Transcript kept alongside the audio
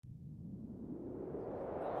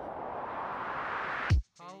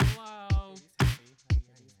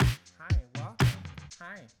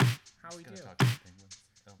Hi. How we do? Talk to the penguins.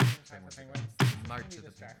 Oh, penguins. Penguins. March Can to be the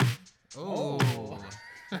distracted. Oh.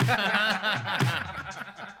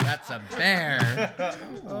 That's a bear.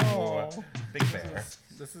 Oh. Big bear.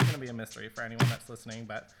 This is going to be a mystery for anyone that's listening,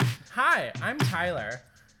 but hi, I'm Tyler.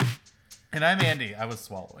 And I'm Andy. I was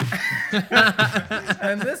swallowing.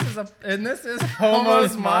 And this is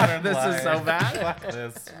Homo's Modern. This Life. is so bad. Fuck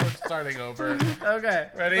this. We're starting over. Okay.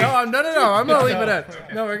 Ready? No, I'm going to leave it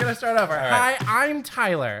in. No, we're going to start over. right. Hi, I'm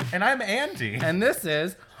Tyler. And I'm Andy. And this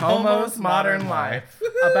is Homo's Modern Life,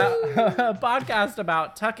 about a podcast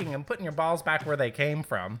about tucking and putting your balls back where they came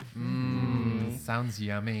from. Sounds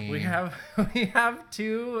yummy. We have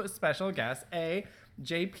two special guests.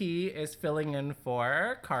 JP is filling in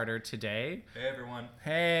for Carter today. Hey everyone.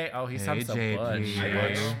 Hey, oh, he sounds so JP. butch. I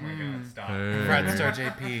Right? know. Oh my god, stop. Fred Star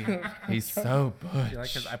JP. He's so butch. You like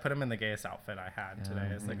his, I put him in the gayest outfit I had today.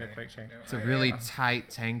 It's like a quick change. It's a really tight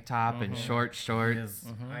tank top and short shorts.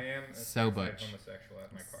 I am a So certified butch. homosexual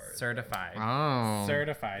at my car. Certified. Oh.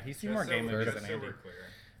 Certified. He's seen more gay movies than so Andy. we're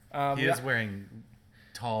clear. He is wearing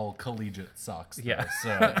tall collegiate socks. Though, Yeah.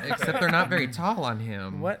 So Except they're not very tall on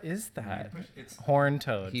him. What is that? It's Horn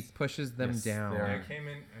toads. He pushes them Yes, down. they're- I came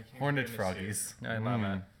in horned in a suit. froggies. I love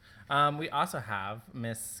it. We also have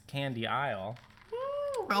Miss Candy Isle.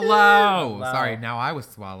 Hello. Hello. Sorry, now I was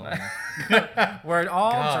swallowing. We're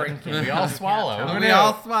all God, drinking. we all swallow. Who we knew?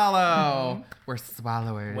 all swallow. We're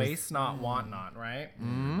swallowers. Waste not, want not, right?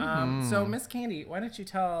 So, Miss Candy, why don't you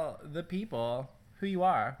tell the people who you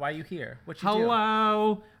are, why you here, what you do?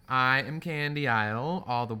 Hello. I am Candy Isle,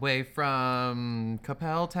 all the way from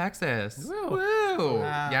Capel, Texas. Woo. Woo.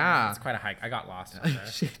 Yeah. It's quite a hike. I got lost. out there.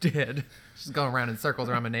 She did. She's going around in circles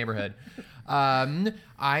around my neighborhood.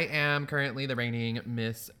 I am currently the reigning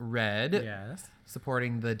Miss Red, Yes.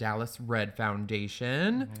 supporting the Dallas Red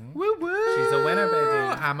Foundation. Woo woo! She's a winner,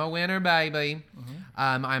 baby. I'm a winner, baby.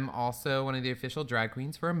 I'm also one of the official drag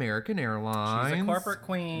queens for American Airlines. She's a corporate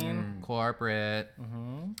queen. Corporate.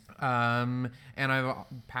 And I've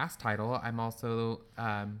past title. I'm also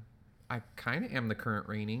I kind of am the current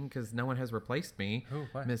reigning because no one has replaced me. Who?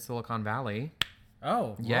 What? Miss Silicon Valley.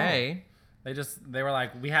 Oh. Yay. They were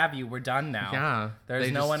like, we have you. We're done now. Yeah. There's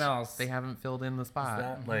They no just- one else. They haven't filled in the spot. Is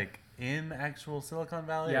that like in actual Silicon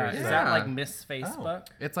Valley? Yeah. Or Is Yeah. that like Miss Facebook?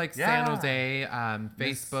 It's like Yeah. San Jose,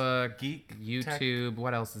 Facebook, Geek YouTube.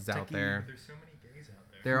 What else is out techie. there? There's so many gays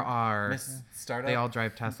out there. There are. Miss Startup? They all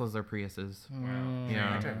drive Teslas or Priuses. Wow.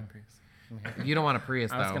 Yeah. I drive a Prius. You don't want a Prius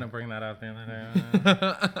I was though. going to bring that up the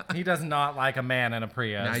other day. He does not like a man in a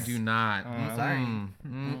Prius. I do not. Sorry.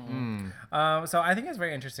 So I think it's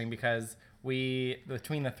very interesting because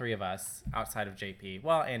between the three of us, outside of JP,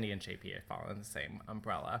 well, Andy and JP fall in the same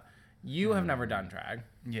umbrella. You have never done drag.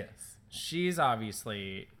 Yes. She's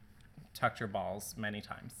obviously tucked your balls many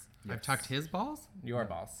times. I've tucked his balls. Your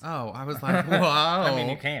balls. Oh, I was like, whoa. I mean,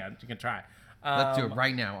 you can try. Let's do it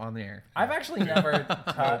right now on the air. I've actually never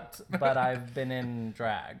tucked, but I've been in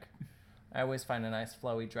drag. I always find a nice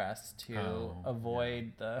flowy dress to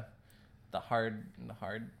avoid the hard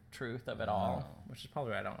truth of it all, which is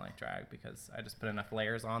probably why I don't like drag because I just put enough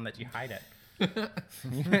layers on that you hide it.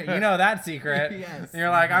 You know that secret. Yes.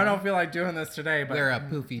 You're like, I don't feel like doing this today, but Wear a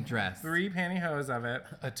poofy dress. 3 pantyhose of it.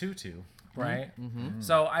 A tutu. Right.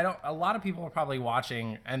 So a lot of people are probably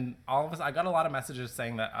watching, and all of us, I got a lot of messages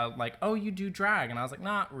saying that, like, oh, you do drag, and I was like,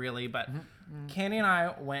 not really, but Candy and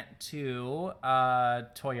I went to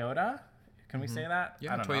Toyota. Can we say that?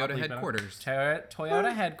 Yeah, I don't know. Toyota I'll leave it up. headquarters.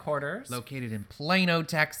 Toyota headquarters. Located in Plano,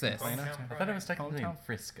 Texas. Hometown I thought it was technically in Hometown.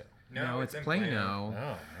 Frisco. No, it's in Plano.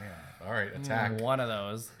 Oh, man. All right, attack. One of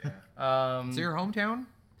those. Is it your hometown?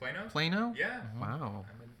 Plano? Plano? Yeah. Wow.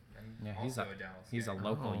 I'm Yeah, also a Dallas. he's a guy.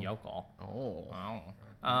 local Oh. yokel. Oh. Wow.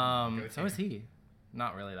 Go So is he.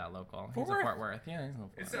 Not really that local. He's Fort a Fort Worth. Yeah, he's a Fort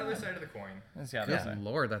It's the other side of the coin. It's the other Good side.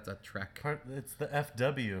 Lord, that's a trek. It's the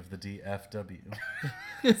FW of the DFW.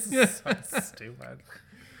 So stupid.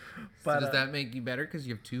 So But does that make you better because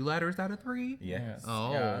you have 2 letters out of 3? Yes.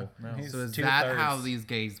 Oh. Yeah. No. He's So is 2/3. that how these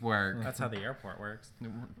gays work? That's how the airport works.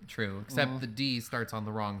 True. Except the D starts on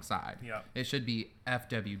the wrong side. Yep. It should be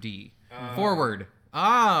FWD. Forward.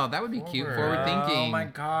 Oh, that would be cute. Forward. Forward thinking. Oh my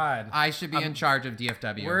god. I should be in charge of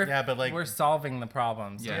DFW. Yeah, but like we're solving the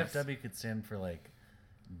problems. Yeah. DFW could stand for like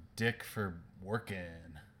Dick for working.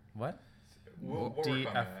 What? We'll work on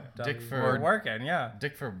that. DFW. Dick for- We're working, yeah.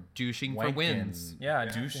 Dick for Douching for wanking. wins. Yeah,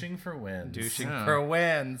 Douching for wins. Douching Yeah. for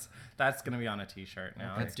wins. That's gonna be on a t-shirt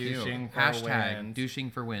now. That's douching cute. for Hashtag wins.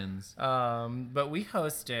 douching for wins. But we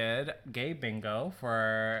hosted Gay Bingo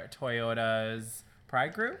for Toyota's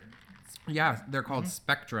Pride Group. Yeah, they're called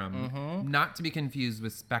Spectrum. Not to be confused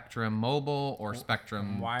with Spectrum Mobile or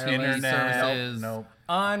Spectrum Wireless. TV Internet. services. Nope.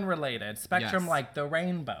 Unrelated. Spectrum, Yes. like the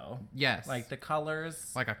rainbow. Yes. Like the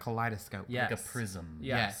colors. Like a kaleidoscope. Yes. Like a prism.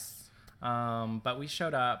 Yes. But we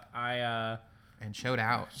showed up. I And showed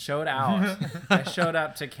out. showed out. I showed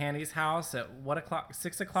up to Candy's house at what o'clock?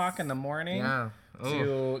 6 o'clock in the morning. Yeah.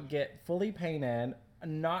 To get fully painted,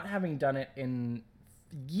 not having done it in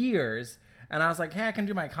years. And I was like, hey, I can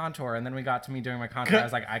do my contour. And then we got to me doing my contour. I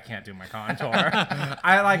was like, I can't do my contour.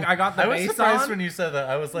 I got the I was base surprised on. when you said that.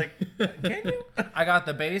 I was like, can you? I got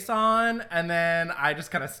the base on, and then I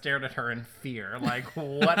just kind of stared at her in fear. Like,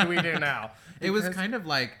 what do we do now? It was kind of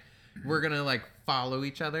like we're gonna like follow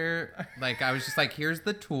each other. Like I was just like, here's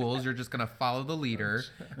the tools. You're just gonna follow the leader.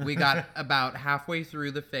 We got about halfway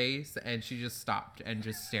through the face, and she just stopped and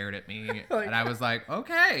just stared at me, and I was like,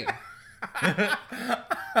 okay,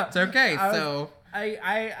 it's okay.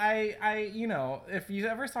 I, you know, if you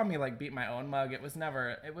ever saw me like beat my own mug, it was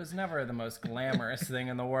never the most glamorous thing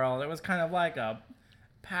in the world. It was kind of like a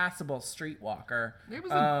passable streetwalker. It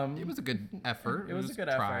was a good effort. It was a good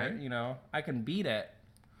effort. You know, I can beat it,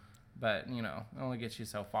 but you know, it only gets you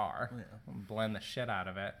so far. Blend the shit out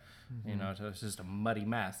of it, you know, so it's just a muddy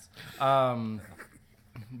mess.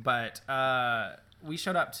 But we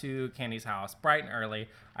showed up to Candy's house bright and early.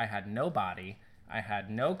 I had no body. I had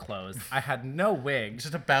no clothes. I had no wig.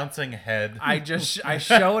 Just a bouncing head. I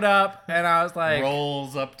showed up and I was like,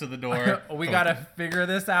 rolls up to the door. we gotta figure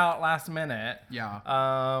this out last minute. Yeah.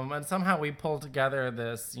 And somehow we pulled together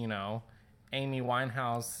this, you know, Amy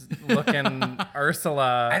Winehouse looking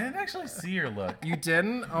Ursula. I didn't actually see your look. You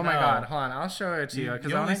didn't? Oh my No. God! Hold on, I'll show it to you You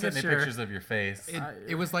because I only want to sent get me your. pictures of your face.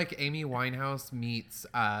 It was like Amy Winehouse meets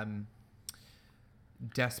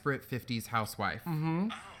desperate 50s housewife.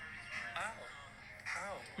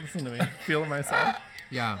 Listen to me, feeling myself.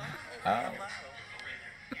 Yeah.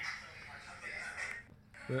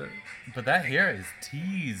 But that hair is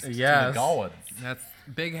teased to Yes. the Gallwins. That's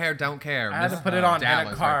big hair, don't care. I had to Miss put it on in a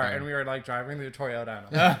Dallas car, right there. and we were like driving through Toyota.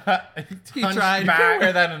 And I'm like, He hunched tried. You back. can't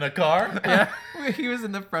wear that in a car. He was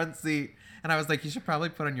in the front seat, and I was like, "You should probably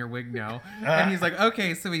put on your wig now." And he's like,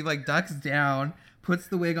 "Okay." So he like ducks down, puts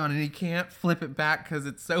the wig on, and he can't flip it back because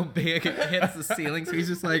it's so big it hits the ceiling. So he's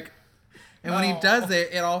just like, and when he does it,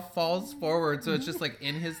 it all falls forward, so it's just like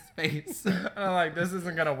in his face. I'm like, this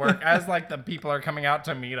isn't gonna work. As like the people are coming out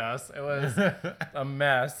to meet us, it was a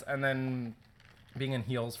mess. And then being in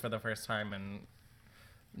heels for the first time in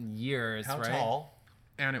years. How right? tall?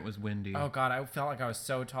 And it was windy. Oh God, I felt like I was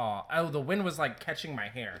so tall. Oh, the wind was like catching my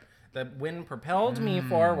hair. The wind propelled me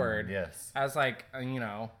forward. Yes. As like you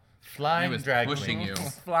know, Flying It was drag pushing queens. you.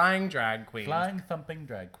 flying drag queen. Flying thumping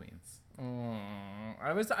drag queens.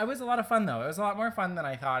 I was a lot of fun though. It was a lot more fun than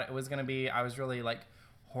I thought it was gonna be. I was really like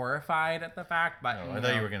horrified at the fact, but Oh, I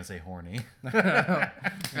thought you were gonna say horny.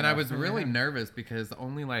 And I was really nervous because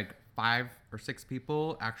only like 5 or 6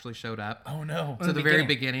 people actually showed up. Oh no. To the very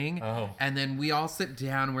beginning. Oh. And then we all sit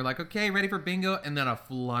down and we're like, okay, ready for bingo. And then a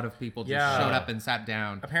flood of people just Yeah. showed up and sat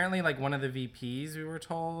down. apparently like one of the VPs we were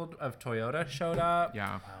told of Toyota showed up.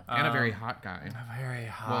 Yeah. And a very hot guy. A very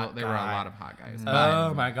hot. Well, there were a guy. lot of hot guys. Oh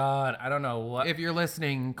But my God, I don't know what. if you're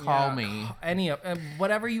listening, call Yeah, me. Any of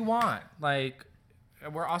whatever you want. Like,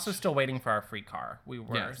 we're also still waiting for our free car. We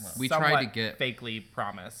were Yes, we tried to somewhat get- fakely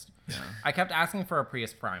promised. I kept asking for a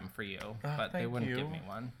Prius Prime for you, but they thank wouldn't you. give me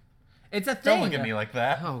one. It's a thing. Don't look at me like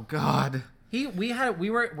that. Oh God.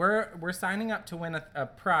 We're signing up to win a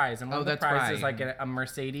prize, and one Oh, of the that's prizes right. like a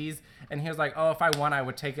Mercedes. And he was like, "Oh, if I won, I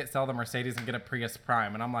would take it, sell the Mercedes, and get a Prius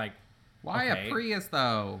Prime." And I'm like, Why Okay. a Prius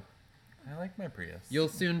though? I like my Prius. You'll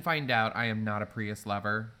soon find out I am not a Prius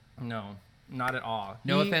lover. "No, not at all."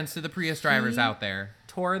 No He offense to the Prius drivers he- out there.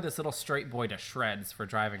 Tore this little straight boy to shreds for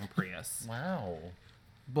driving a Prius. Wow.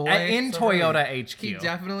 Boy, In so Toyota HQ. he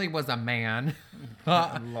definitely was a man.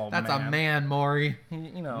 Little That's a man. man, Maury.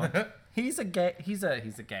 You know, he's a gay. He's a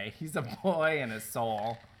gay. He's a boy in his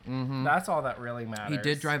soul. That's all that really matters. He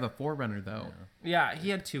did drive a 4Runner though. Yeah, he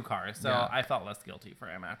had 2 cars, so Yeah. I felt less guilty for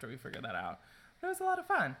him after we figured that out. It was a lot of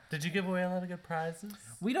fun. Did you give away a lot of good prizes?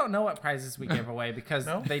 We don't know what prizes we gave away because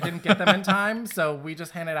No? they didn't get them in time, so we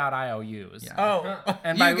just handed out IOUs. Yeah. Oh.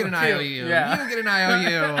 And You by get an cute, IOU. Yeah. You get an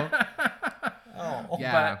IOU. Oh.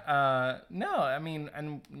 Yeah. But no, I mean,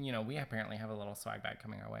 and you know, we apparently have a little swag bag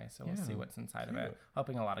coming our way, so we'll Yeah. see what's inside of it.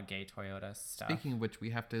 Hoping a lot of gay Toyota stuff. Speaking of which, we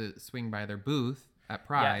have to swing by their booth at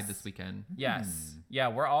Pride Yes. this weekend. Yes. Yeah,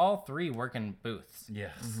 we're all 3 working booths.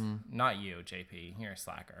 Yes. Not you, JP. You're a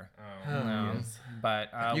slacker. Oh, No. yes. But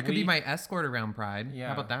You could be my escort around Pride. Yeah.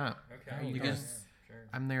 How about that? okay. You yeah, guys- sure.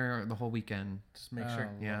 I'm there the whole weekend. Just make sure.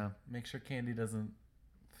 Yeah. Make sure Candy doesn't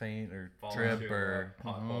faint or Fall trip into or a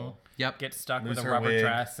pothole. Yep. Get stuck Lose with a her rubber wig.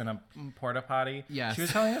 dress and a porta potty. Yes. She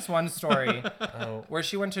was telling us one story oh, where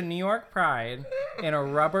she went to New York Pride in a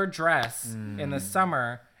rubber dress in the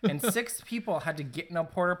summer, and 6 people had to get in a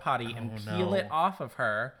porta potty and peel no. it off of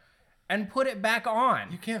her and put it back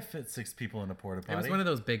on. you can't fit 6 people in a porta potty. It was one of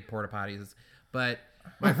those big porta potties, but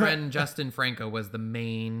my friend Justin Franco was the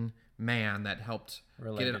main man that helped get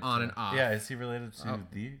Related it on to- and off. Yeah, is he related to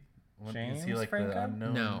the? Is he James like Franco? the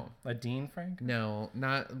unknown? No, A Dean Franco? no,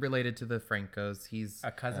 not related to the Francos. He's A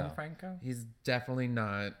cousin Oh. Franco? he's definitely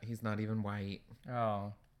not. He's not even white.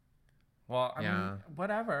 Oh. Well, I Yeah. mean,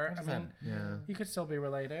 whatever. What I is mean, Yeah. you could still be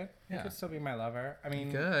related. You Yeah. could still be my lover. I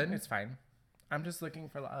mean, could. it's fine. I'm just looking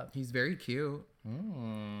for love. He's very cute.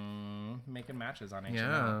 Making matches on HMO.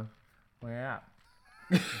 Yeah. Where at?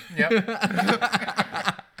 Yep.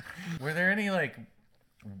 Were there any like?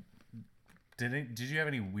 Did you have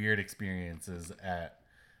any weird experiences at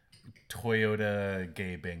Toyota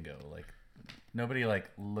Gay Bingo? Like nobody like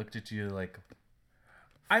looked at you like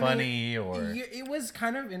funny or it was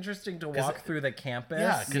kind of interesting to walk through the campus.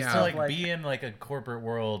 yeah, because Yeah. to like, Like- be in like a corporate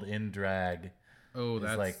world in drag Oh,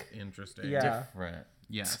 that's like- interesting. Yeah. different.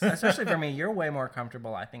 Yes. Especially for me, you're way more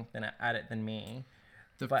comfortable, I think, at it than me.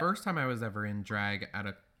 The But- first time I was ever in drag at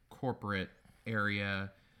a corporate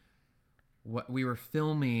area, we were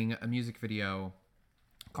filming a music video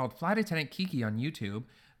called Flight Attendant Kiki on YouTube.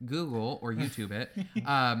 Google or YouTube it.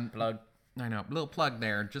 Plug. I know, little plug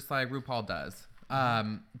there, just like RuPaul does.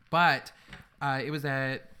 But it was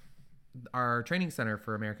at our training center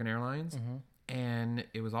for American Airlines, and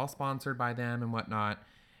it was all sponsored by them and whatnot.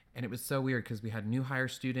 And it was so weird because we had new hire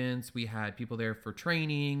students, we had people there for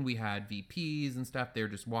training, we had VPs and stuff. They were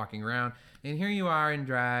just walking around, and here you are in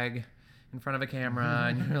drag in front of a camera,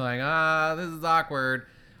 and you're like, this is awkward.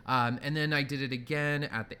 And then I did it again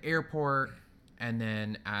at the airport, and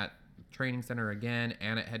then at training center again,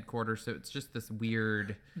 and at headquarters. So it's just this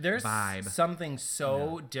weird There's vibe. something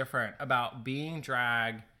so different about being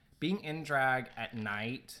in drag at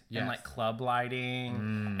night Yes. and like club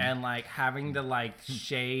lighting and like having to like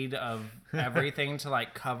shade of everything to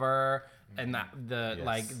like cover and the Yes.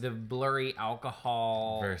 like the blurry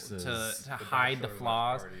alcohol Versus to hide the bachelor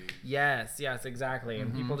flaws. party. Yes, exactly.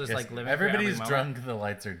 And people just Yes, like living for every everybody's moment. drunk. The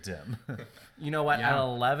lights are dim. You know what? Yeah. At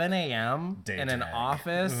 11 a.m. Day in an drag.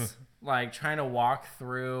 office, like trying to walk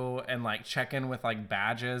through and like check in with like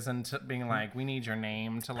badges and being like, "We need your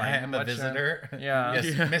name to like." I am a what's your-" visitor. Yeah.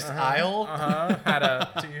 Yes, Miss Isle. Had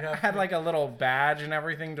Do you have- I had like a little badge and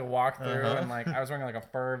everything to walk through, and like I was wearing like a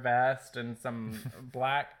fur vest and some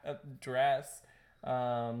black dress.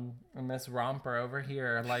 And this romper over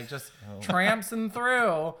here, like just trampsing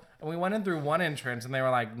through. And we went in through one entrance, and they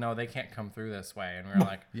were like, "No, they can't come through this way." And we were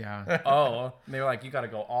like, Yeah. "Oh." And they were like, "You got to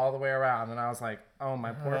go all the way around." And I was like, "Oh,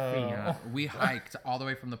 my poor feet." Yeah. We hiked all the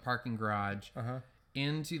way from the parking garage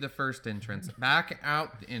into the first entrance, back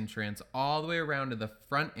out the entrance, all the way around to the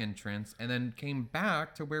front entrance, and then came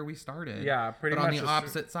back to where we started. Yeah, pretty but on much the just-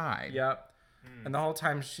 opposite side. Yep. And the whole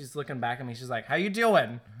time she's looking back at me, she's like, "How you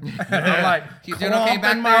doing?" And I'm like, You doing okay back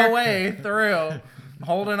clomping my there? way through,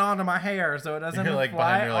 holding on to my hair so it doesn't You're like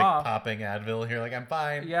fly behind. You're like off. popping Advil. You're like, I'm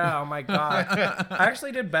fine. Yeah, oh my god. I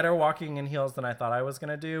actually did better walking in heels than I thought I was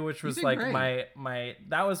gonna do, which was did like great. my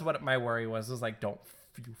that was what my worry was like, don't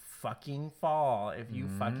you fucking fall. If you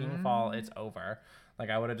fucking fall, it's over. Like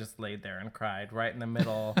I would have just laid there and cried right in the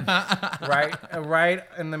middle, right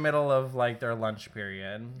in the middle of like their lunch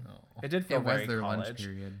period. It did feel It was very their college. lunch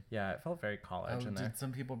period. Yeah, it felt very college Oh, in there. did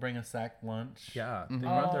some people bring a sack lunch? Yeah, they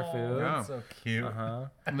brought their food. Yeah. That's so cute. Uh-huh.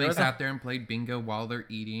 And they sat there and played bingo while they're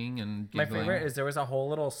eating and My giggling. favorite is there was a whole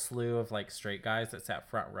little slew of like straight guys that sat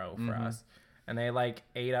front row for us. And they like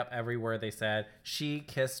ate up every word they said. She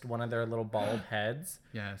kissed one of their little bald heads.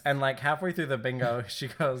 Yes. And like halfway through the bingo, she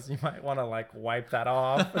goes, "You might want to like wipe that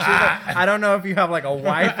off." She's like, "I don't know if you have like a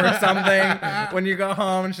wife or something when you go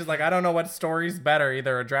home." And she's like, "I don't know what story's better.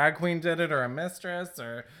 Either a drag queen did it or a mistress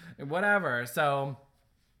or whatever." So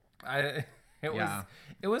it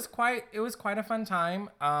was quite a fun time.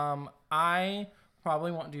 I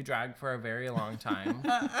probably won't do drag for a very long time.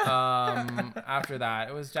 After that,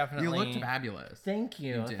 it was definitely. You looked fabulous. Thank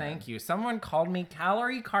you, did. thank you. Someone called me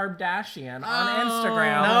Calorie Kardashian on Oh,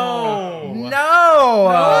 Instagram. No.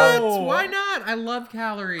 What? Why not? I love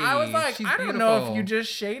Calorie. I was like, She's I don't know if beautiful. you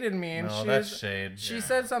just shaded me. And No, she that's was- shade. She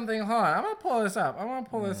said something. Hold on, I'm gonna pull this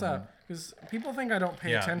up. Because people think I don't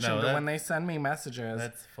pay Yeah, attention no, to that- when they send me messages.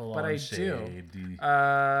 That's full but on I shade. do.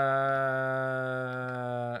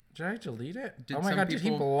 Did I delete it? Did Oh my some god, did he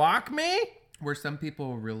people- block me? Were some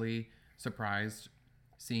people really surprised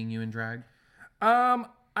seeing you in drag?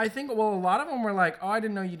 I think, well, a lot of them were like, oh, I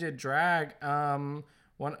didn't know you did drag.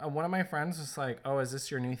 One of my friends was like, oh, is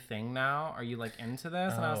this your new thing now? Are you like into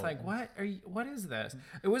this? And I was like, what is this?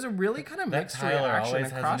 It was a really kind of mixed Tyler reaction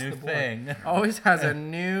always has a across new the board. thing. Always has a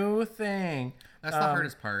new thing. That's the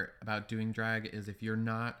hardest part about doing drag is if you're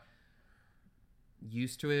not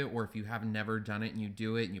used to it, or if you have never done it and you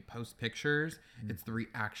do it and you post pictures, it's the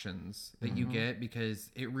reactions that you get,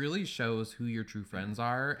 because it really shows who your true friends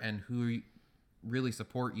are and who really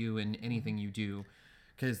support you in anything you do.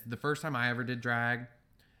 Because the first time I ever did drag,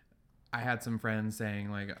 I had some friends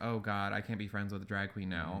saying like, oh God, I can't be friends with a drag queen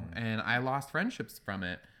now. And I lost friendships from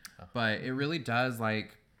it. But it really does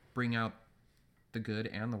like bring out the good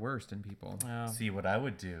and the worst in people. See, what I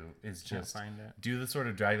would do is just find it. do the sort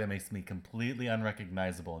of drag that makes me completely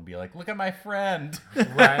unrecognizable and be like, look at my friend.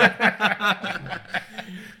 Right?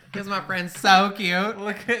 Because my friend's so cute.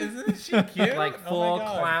 Look at, isn't she cute? Like Oh my full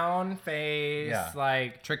God. clown face, Yeah.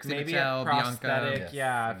 like Trixie maybe Mattel, a Bianca. prosthetic, Yes,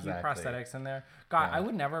 yeah, a exactly. few prosthetics in there. God, I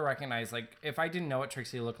would never recognize, like, if I didn't know what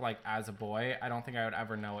Trixie looked like as a boy, I don't think I would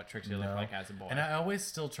ever know what Trixie looked like as a boy. And I always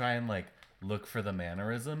still try and like look for the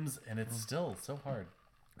mannerisms, and it's still so hard.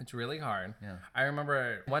 It's really hard. Yeah. I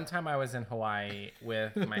remember one time I was in Hawaii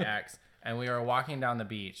with my ex, and we were walking down the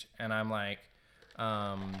beach, and I'm like,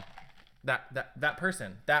 that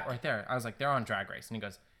person, that right there. I was like, they're on Drag Race, and he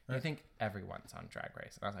goes, you think everyone's on Drag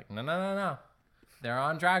Race? And I was like, no, they're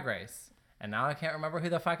on Drag Race, and now I can't remember who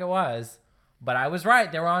the fuck it was, but I was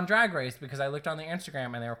right. They were on Drag Race because I looked on the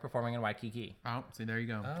Instagram and they were performing in Waikiki, Oh, see, there you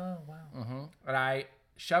go. Oh wow, and I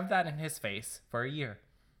shoved that in his face for a year.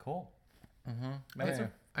 cool. Anyway,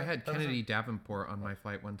 I had Kennedy Davenport on my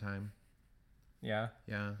flight one time. yeah.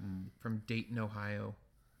 Yeah, from Dayton, Ohio.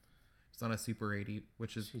 It's on a Super 80,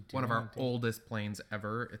 which is She one of did our on oldest planes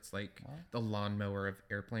ever. It's like the lawnmower of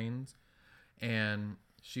airplanes. And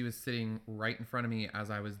she was sitting right in front of me as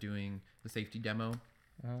I was doing the safety demo.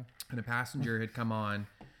 And a passenger had come on,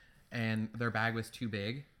 and their bag was too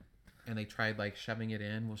big. And they tried like shoving it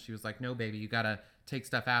in. Well, she was like, no, baby, you got to take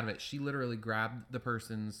stuff out of it. She literally grabbed the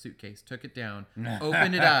person's suitcase, took it down,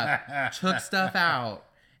 opened it up, took stuff out,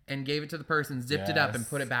 and gave it to the person, zipped it up, and Yes.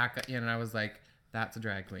 put it back in. And I was like, that's a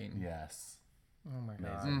drag queen. Yes. Oh my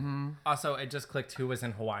god. Amazing. Also, it just clicked who was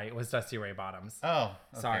in Hawaii. It was Dusty Ray Bottoms. Oh,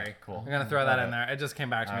 okay, Sorry. cool. I'm gonna throw that in there. It just came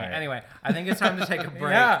back to me. right. Anyway, I think it's time to take a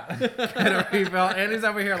break. Yeah. Get a refill. Andy's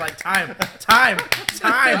over here like time.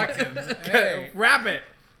 Okay, wrap it.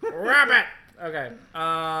 Okay.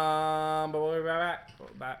 But we'll be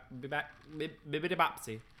back. Be back. Bibbidi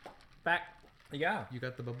bopsy. Back. Yeah. You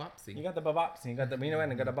got the babopsy. You got the babopsy. You got the you know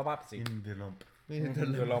and you got the babopsy. In the lump.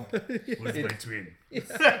 The lump. Was my twin.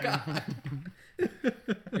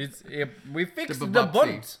 We fixed the babopsy.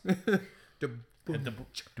 bunt.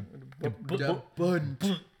 The bunt.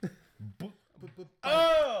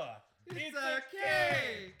 Oh! It's a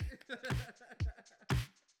cake!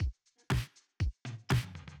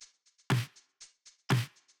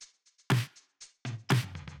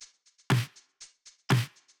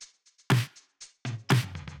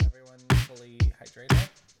 Everyone fully hydrated.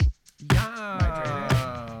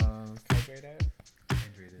 Yeah. Hydrated.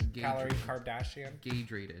 Hydrated. Calorie Kardashian.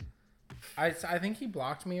 Gage-rated. I think he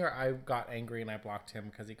blocked me, or I got angry and I blocked him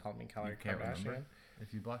because he called me Calorie Can't Kardashian. remember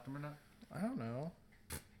if you blocked him or not. I don't know.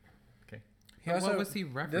 Okay. He What was he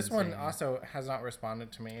This one referencing? also has not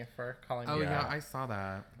responded to me for calling Oh, me. yeah, I saw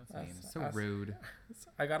that. That's- So that's- rude.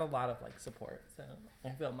 I got a lot of like support, so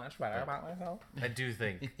I feel much better about myself. I do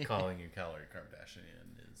think calling you Calorie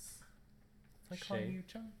Kardashian is like calling Shade. you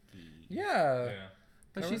chunky. Yeah. Yeah.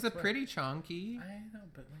 But she's a pretty chunky. I know,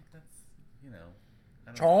 but like that's I don't know.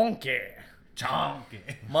 Chonky. Chunky.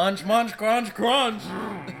 Munch, munch, crunch, crunch.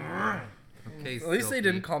 Okay, At least they Silky.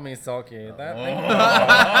 didn't call me Sulky. That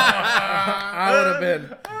I would have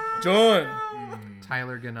been done.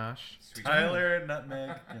 Tyler Ganache. Tyler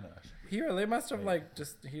Nutmeg Ganache. He really must have like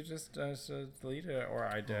he just deleted it, or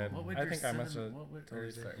I did. What would I your think I must have cinnamon- what would-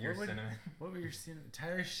 deleted it. sorry, Your what would- cinnamon. What would your cinnamon?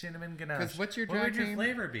 Tyler Cinnamon Ganache. 'Cause what's your What would drag your name?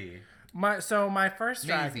 flavor be? My first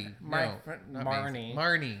drag, Maisie. my No, fr- not Marnie. Maisie.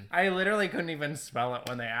 Marnie. I literally couldn't even spell it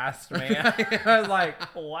when they asked me. I was like,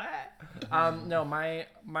 what? No, my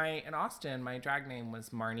in Austin, my drag name was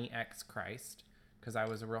Marnie X Christ because I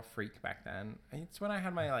was a real freak back then. It's when I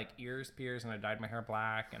had my like ears pierced and I dyed my hair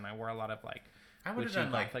black and I wore a lot of like I would have witchy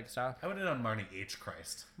done like gothic stuff. I would have done Marnie H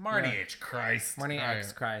Christ. Marnie H Christ. Marnie Alright.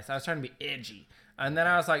 X Christ. I was trying to be edgy. And then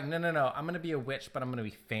I was like, no. I'm going to be a witch, but I'm going to be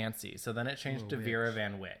fancy. So then it changed to Vera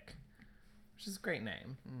Van Wyck, which is a great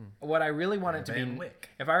name. What I really wanted to Van be, Wyck.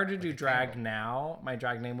 if I were to do drag now, my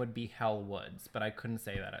drag name would be Hell Woods, but I couldn't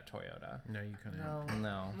say that at Toyota. No, you couldn't.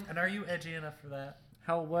 No. And are you edgy enough for that?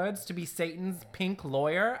 Raquel Woods to be Satan's pink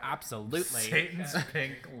lawyer? Absolutely. Satan's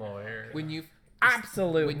pink lawyer. When you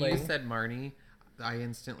Absolutely. when you said Marnie, I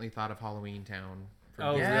instantly thought of Halloween Town. From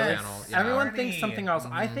Oh, Disney really? Channel. Yeah. Everyone thinks Marnie. something else.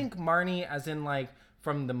 I think Marnie as in like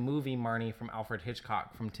from the movie Marnie from Alfred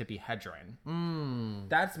Hitchcock from Tippi Hedren.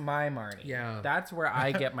 That's my Marnie. Yeah. That's where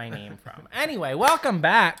I get my name from. Anyway, welcome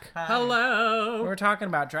back. Hello. We're talking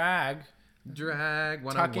about drag. Drag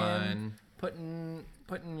Tucking, 101.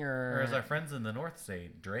 putting your Or as our friends in the North say,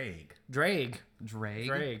 drag. drag.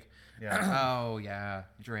 Drag. Yeah. Oh yeah,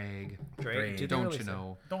 drag. Drag. Do they Don't really you say-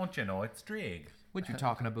 know? Don't you know it's drag? What you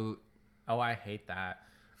talking about? Oh, I hate that.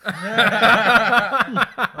 I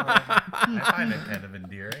find it kind of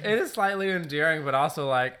endearing. It is slightly endearing, but also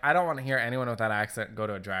like I don't want to hear anyone with that accent go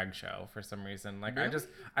to a drag show for some reason. Like I just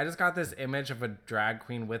got this image of a drag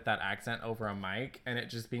queen with that accent over a mic, and it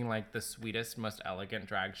just being like the sweetest, most elegant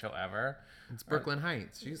drag show ever. It's Brooklyn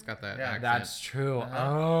Heights. She's got that Yeah, accent. That's true.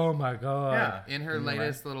 Oh my god. Yeah. In her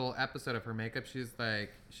latest little episode of her makeup, she's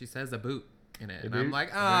like, she says a boot in it. And boot? I'm like,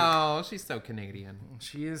 oh, she's so Canadian.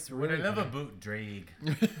 She is Would I really love a boot drag?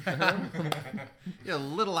 You're a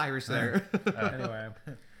little Irish there. anyway.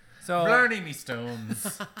 So Blarney me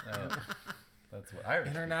stones. Oh, that's what Irish.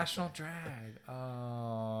 international drag.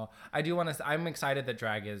 Oh, I do want to. I'm excited that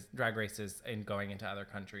drag race is in going into other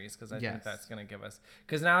countries because I think Yes. that's gonna give us.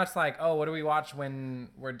 Because now it's like, oh, what do we watch when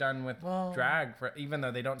we're done with drag? For even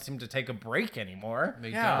though they don't seem to take a break anymore.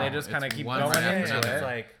 Yeah. They just kind of It's keep one going right after into another. it. It's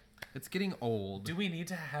like, It's getting old. do we need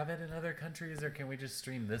to have it in other countries, or can we just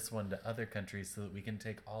stream this one to other countries so that we can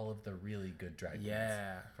take all of the really good drag queens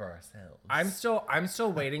Yeah. for ourselves? I'm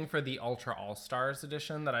still waiting for the Ultra All Stars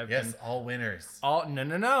edition that I've yes, been. all winners.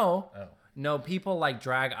 No. Oh. No, people like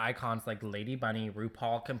drag icons like Lady Bunny,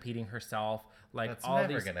 RuPaul competing herself, like That's all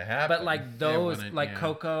never these. gonna happen. But like those, wouldn't, like yeah.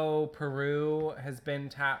 Coco Peru has been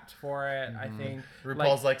tapped for it. I think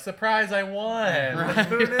RuPaul's like, surprise, I won.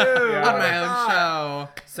 Who knew? on my own show.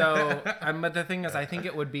 So, but the thing is, I think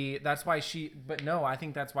it would be. That's why she. But no, I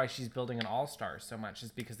think that's why she's building an All Stars so much,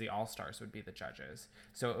 is because the All Stars would be the judges.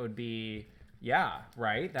 So it would be. Yeah,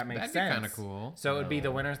 right. That makes That'd be sense. kinda cool. So it would be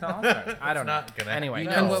the winners and the All Stars. I don't know. not gonna Anyway, You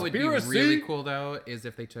happen. know what would be conspiracy. really cool though is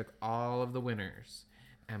if they took all of the winners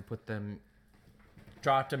and put them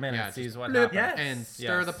Dropped them in yeah, and sees just what bloop, happens. and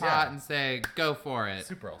stir Yes. the pot Yeah. and say go for it.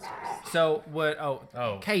 Super All Stars. So would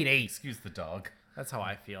Oh, Katie. excuse the dog. That's how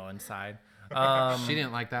I feel inside. She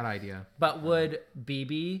didn't like that idea. But would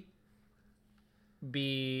BB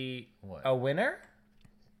be What? a winner?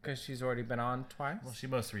 Because she's already been on twice. Well, she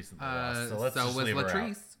most recently lost, so let's so just was leave her out.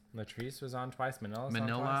 Latrice. Latrice was on twice. Manila's on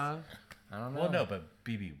Manila. twice. I don't know. Well, no, but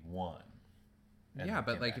BB won. And Yeah,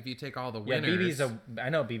 but came like back. if you take all the Yeah, winners, BB's I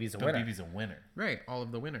know BB's a But winner. BB's a winner. right, all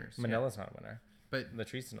of the winners. Manila's not a winner. But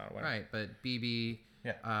Latrice is not a winner. right, but BB,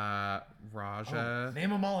 Yeah. Raja, Name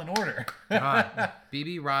them all in order. God,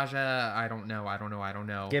 BB Raja. I don't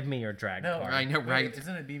know. Give me your drag No, card. I know, wait, right?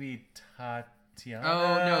 Isn't it BB Tatiana?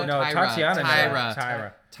 Oh no, No, Tyra. Tatiana. Tyra.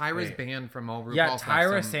 Tyra. Tyra's Wait. banned from all RuPaul's Yeah, stuff,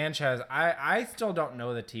 Tyra so Sanchez. I still don't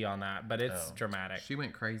know the T on that, but it's Oh. dramatic. She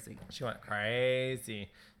went crazy. She went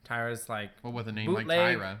crazy. Tyra's like Well, with a name like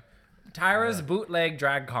Bootleg. Tyra. Tyra's bootleg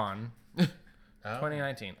drag con Oh.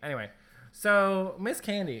 2019. Anyway, so Miss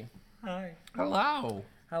Candy. Hi. Hello.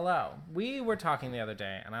 Hello. We were talking the other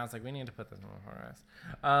day, and I was like, we need to put this before us.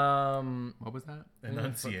 What was that?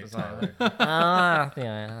 Enunciate. Put this on. Tyler.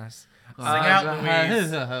 Yes. Sing out,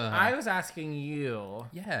 Louise. I was asking you.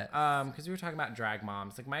 Yeah. Because we were talking about drag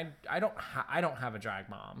moms. Like I don't have a drag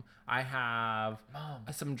mom. I have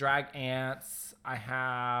some drag aunts. I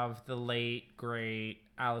have the late great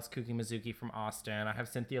Alice Kuki Mizuki from Austin. I have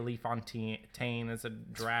Cynthia Lee Fontaine as a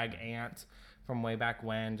drag aunt from way back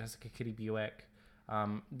when. Jessica Kitty Buick.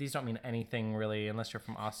 These don't mean anything really unless you're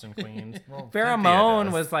from Austin, Queens. Well, Farrah Cynthia Moan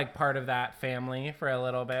does. was like part of that family for a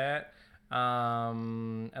little bit.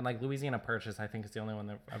 And like Louisiana Purchase, I think is the only one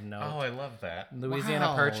that I've known. Oh, I love that. Louisiana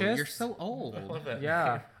Wow, Purchase. You're so old. I love that.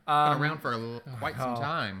 Yeah. Been around for quite some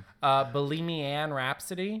time. Believe Me Ann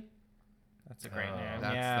Rhapsody. That's a great Oh, name.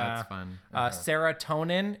 That's fun.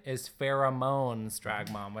 Serotonin is Pheromones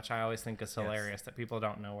drag mom, which I always think is hilarious that people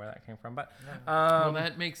don't know where that came from. But Well,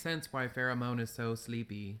 that makes sense why Pheromone is so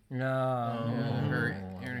sleepy. no, Her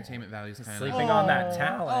entertainment values kind of. sleeping on that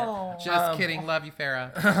talent. Just kidding. Love you,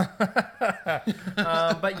 Farrah.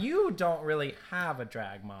 But you don't really have a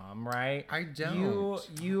drag mom, right? I don't.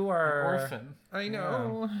 You are Orphan. I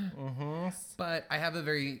know. But I have a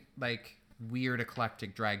very weird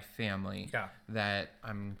eclectic drag family Yeah. that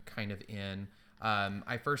I'm kind of in.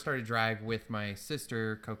 I first started drag with my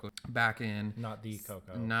sister Coco back in not the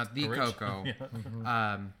Coco. not the Original- Coco.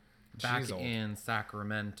 Yeah. back Chiseled. in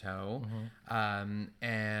Sacramento.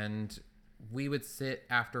 And we would sit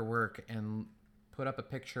after work and put up a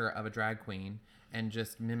picture of a drag queen and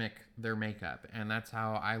just mimic their makeup. And that's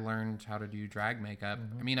how I learned how to do drag makeup.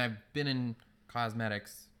 I mean, I've been in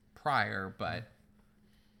cosmetics prior, but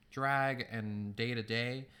drag and day to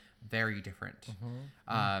day, very different.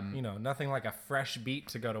 You know, nothing like a fresh beat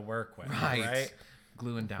to go to work with. Right.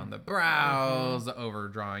 Gluing down the brows,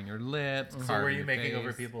 overdrawing your lips. So were carving you your making face.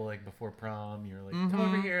 over people like before prom? You were like, come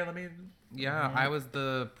over here, let me. Yeah, I was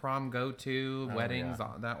the prom go-to, weddings, yeah.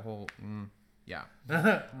 that whole. Yeah.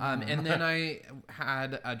 And then I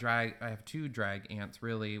had I have 2 drag aunts,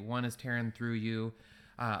 really. One is Tearing Through You.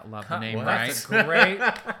 Love the name, That's right? a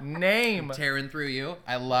great name. Tearing Through You.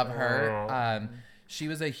 I love her. She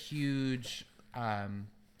was a huge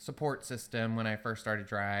support system when I first started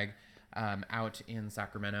drag out in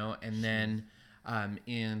Sacramento. And then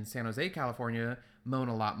in San Jose, California,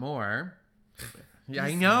 Mona Lot More. Yeah,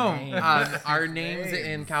 I know. Our names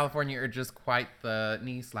in California are just quite the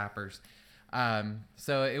knee slappers.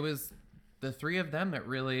 So it was the 3 of them that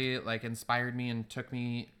really like inspired me and took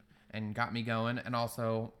me and got me going. And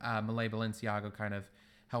also Malay Balenciaga kind of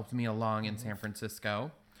helped me along in San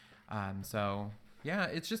Francisco. So yeah,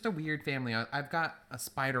 it's just a weird family. I've got a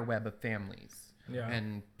spider web of families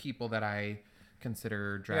and people that I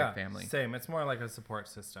consider drag family. Same. It's more like a support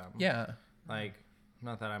system. Yeah. Like,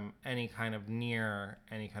 not that I'm any kind of near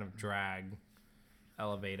any kind of drag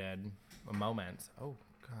elevated moments. Oh,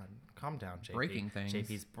 God. Calm down, JP. Breaking things.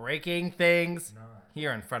 JP's breaking things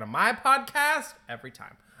here in front of my podcast every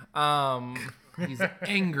time. He's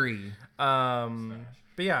angry.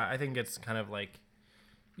 But yeah, I think it's kind of like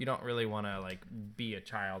you don't really want to like be a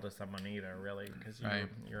child of someone either, really, because you're Right.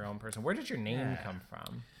 your own person. Where did your name come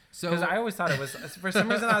from? So Because I always thought it was, for some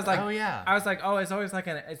reason, I was like, Oh, yeah. I was like, oh, it's always like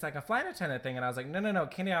it's like a flight attendant thing, and I was like, no,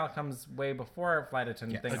 Candy Isle comes way before a flight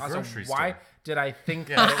attendant thing. a Also, grocery why store. did I think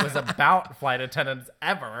that it was about flight attendants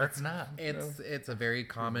ever? It's not. It's a very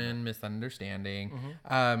common misunderstanding.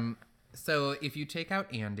 Mm-hmm. So if you take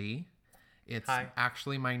out Andy, it's Hi.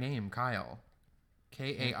 actually my name, Kyle,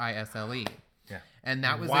 Kaisle, Yeah. and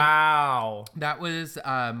that was Wow.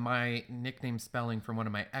 my nickname spelling from one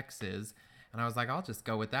of my exes, and I was like, I'll just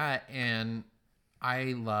go with that. And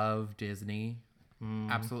I love Disney,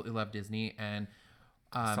 absolutely love Disney, and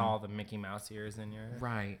Saw the Mickey Mouse ears in your.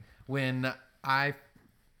 right when I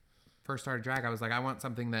first started drag, I was like, I want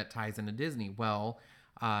something that ties into Disney. Well,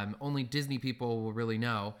 only Disney people will really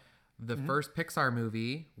know. The first Pixar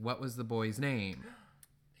movie, what was the boy's name?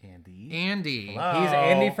 Andy. Andy. Hello. He's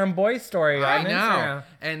Andy from Boy Story. I on know. Instagram.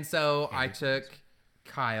 And so I took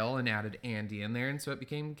Kyle and added Andy in there, and so it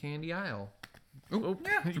became Candy Isle. Oop.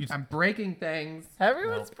 I'm breaking things.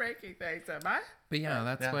 Everyone's breaking things, am I? But yeah,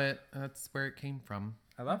 Yeah. that's where it came from.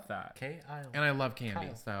 I love that. K-I-L. And I love candy,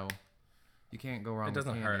 so you can't go wrong It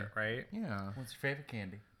doesn't with candy. hurt, right? Yeah. What's your favorite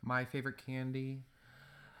candy? My favorite candy.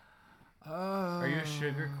 Are you a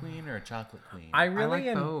sugar queen or a chocolate queen? I I really like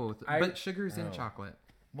am. both, but sugar's in chocolate.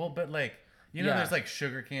 well, but like, you know, Yeah. there's like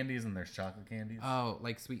sugar candies and there's chocolate candies. Oh,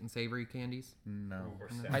 like sweet and savory candies No.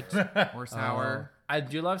 or sour. I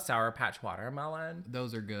do love Sour Patch watermelon.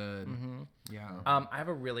 Those are good. Yeah. I have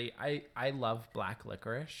a really I love black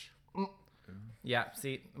licorice. Yeah,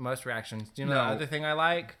 see, most reactions. Do you know the No. other thing I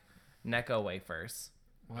like? Necco wafers.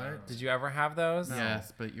 What? Did you ever have those?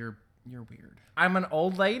 Yes, but you're weird. I'm an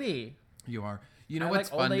old lady. You are. You know I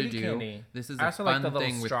what's like old fun to lady do? candy. This is I a also fun like the little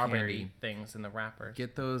thing with strawberry candy. things in the wrapper.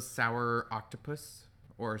 Get those sour octopus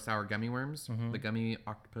or sour gummy worms, the gummy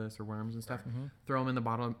octopus or worms and stuff. Throw them in the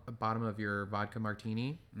bottom of your vodka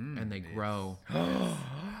martini, and they grow.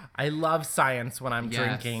 I love science when I'm Yes.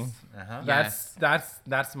 drinking. Uh-huh.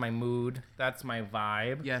 That's my mood. That's my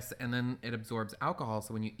vibe. Yes, and then it absorbs alcohol,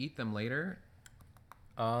 so when you eat them later,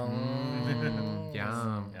 Um,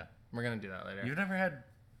 yum. Yeah. we're gonna do that later. You've never had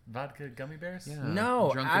vodka gummy bears? Yeah.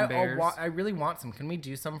 No, Drunken bears. I really want some. Can we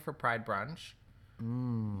do some for Pride brunch?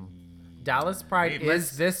 Dallas Pride Maybe.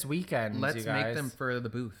 is this weekend. Let's you guys. make them for the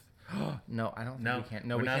booth. No, I don't think No, we can't.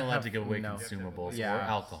 No, we're we not can't allowed have, to give away no. consumables Yeah. or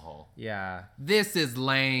alcohol. Yeah, This is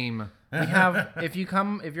lame. we have. If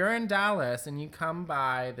you're in Dallas and you come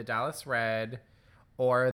by the Dallas Red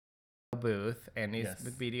or the booth and Yes.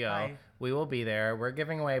 with BDO, Hi. we will be there. We're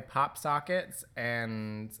giving away pop sockets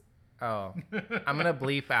and. Oh, I'm gonna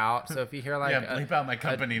bleep out. So if you hear like Yeah, bleep out my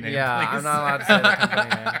company name, yeah, please. I'm not allowed to say the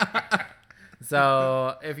company name.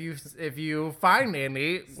 So if you find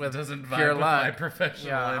Andy with doesn't vibe pure with luck, my professional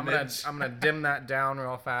yeah, image. I'm gonna dim that down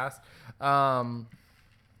real fast.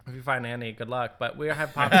 If you find Andy, good luck. But we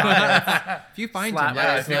have pop pockets. If you find Slap him, my let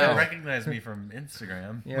Yeah, us if you know. recognize me from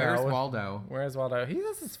Instagram. Yeah, Where's we- Waldo? Where's Waldo? He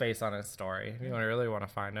has his face on his story. If you really want to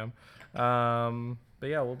find him. But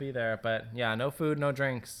yeah, we'll be there. But yeah, no food, no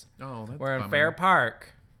drinks. Oh, that's We're in bummer. Fair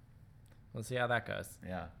Park. We'll see how that goes.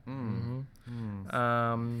 Yeah.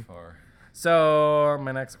 So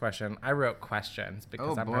my next question. I wrote questions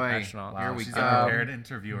because Oh, I'm boy. professional. Wow, Here we she's go. a prepared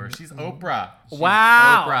interviewer. She's Oprah.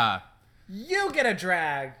 Wow. Oprah. You get a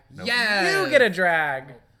drag. Nope. Yes. You get a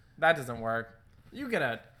drag. That doesn't work. You get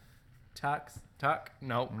a tuck.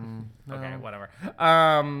 Nope. Okay, whatever.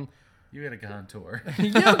 You get a contour.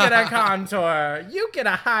 You get a contour. You get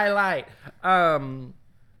a highlight.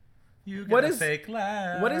 You get What a is- fake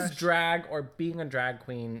lash. What does drag or being a drag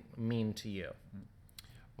queen mean to you?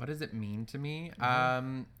 What does it mean to me?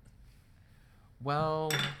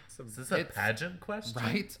 Well, Is this a It's- pageant question?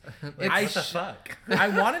 right? Like, I what the sh- fuck? I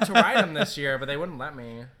wanted to write them this year, but they wouldn't let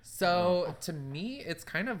me. So to me, it's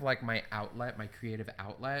kind of like my outlet, my creative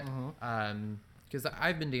outlet. Because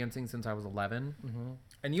I've been dancing since I was 11.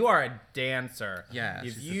 And you are a dancer. Yeah,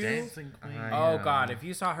 If She's you, a dancing queen. oh Yeah. God, if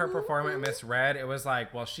you saw her perform at Miss Red, it was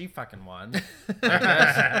like, well, she fucking won.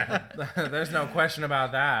 There's no question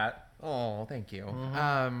about that. Oh, thank you.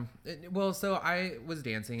 Well, so I was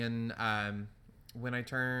dancing, and when I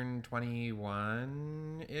turned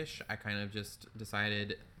 21-ish, I kind of just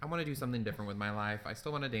decided I want to do something different with my life. I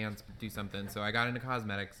still want to dance, do something. So I got into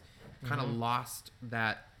cosmetics, kind of lost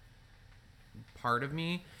that part of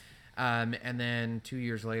me. And then 2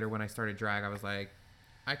 years later, when I started drag, I was like,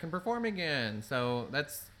 I can perform again. So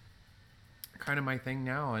that's kind of my thing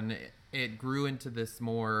now. And it grew into this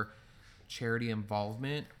more charity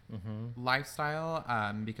involvement lifestyle,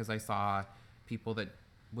 because I saw people that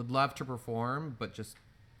would love to perform but just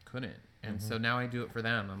couldn't. And so now I do it for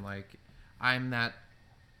them. I'm like, I'm that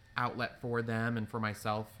outlet for them and for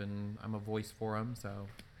myself, and I'm a voice for them. So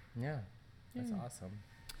Yeah, that's awesome.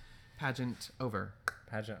 pageant over.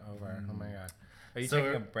 Pageant over. Oh my God. Are you So-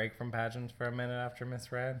 taking a break from pageants for a minute after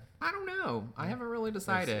Miss Red? I don't know. I haven't really Just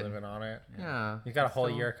decided. living on it. Yeah. You got a whole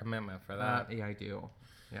So- year commitment for that. Yeah, I do.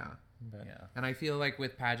 Yeah. But- Yeah. And I feel like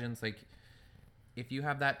with pageants, like if you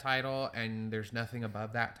have that title and there's nothing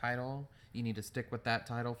above that title, you need to stick with that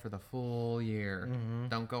title for the full year.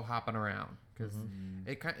 Don't go hopping around, because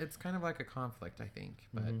it's kind of like a conflict, I think.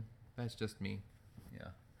 But that's just me. Yeah.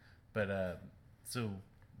 But so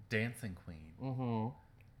dancing queen.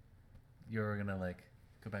 You're gonna like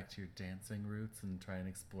go back to your dancing roots and try and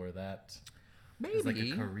explore that as like a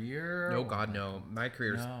Maybe. career. No, God, no. My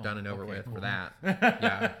career's No. done and over Okay, with cool. for that.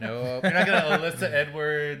 Yeah, no. You're not gonna Alyssa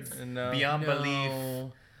Edwards No. beyond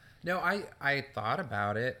belief. No, I thought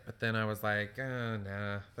about it, but then I was like,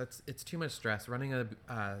 nah, it's too much stress. Running a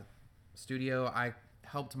studio, I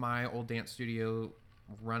helped my old dance studio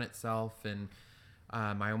run itself, and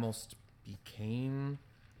I almost became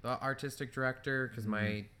the artistic director because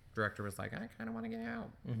my director was like, I kind of want to get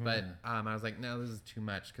out. But I was like, no, this is too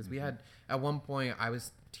much, because we had, at one point, I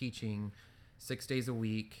was teaching 6 days a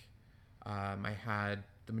week. I had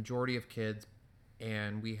the majority of kids,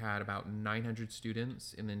 and we had about 900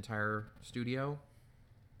 students in the entire studio,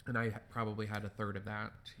 and I probably had a third of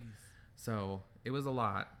that. So it was a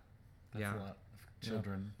lot. That's a lot of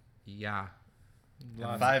children. Yeah.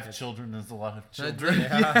 Lots of 5 kids. children is a lot of children.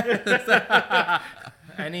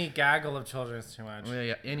 Any gaggle of children is too much.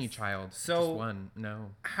 Yeah, any child. So- just one.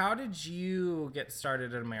 No. How did you get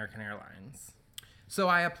started at American Airlines? So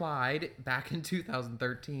I applied back in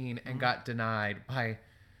 2013 and got denied by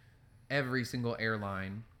every single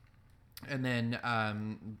airline, and then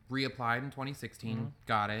reapplied in 2016,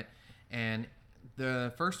 got it. And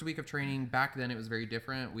the first week of training back then, it was very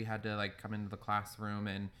different. We had to like come into the classroom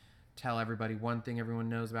and tell everybody one thing everyone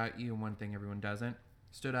knows about you and one thing everyone doesn't.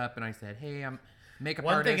 Stood up and I said, hey, I'm makeup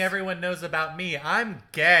One artist. thing everyone knows about me, I'm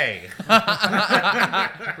gay.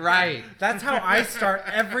 Right, That's how I start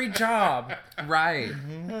every job. right.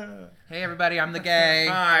 Hey everybody, I'm the gay.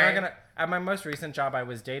 At my most recent job, I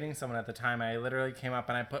was dating someone at the time. I literally came up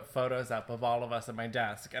and I put photos up of all of us at my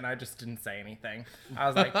desk, and I just didn't say anything. I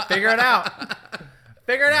was like, figure it out.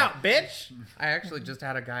 Figure it out, bitch. I actually just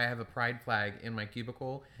had a guy have a pride flag in my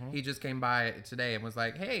cubicle. He just came by today and was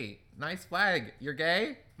like, hey, nice flag. You're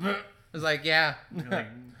gay? I was like, yeah. You're like,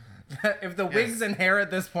 If the wigs and hair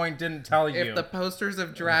at this point didn't tell you. If the posters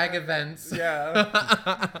of drag events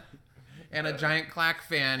yeah. and a giant clack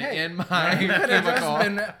fan in my Could have just cubicle.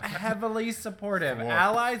 been heavily supportive.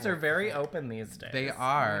 Allies are very open these days. They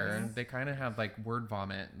are. They kind of have like word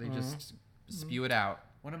vomit. They just spew it out.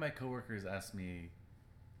 one of my coworkers asked me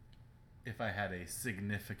if I had a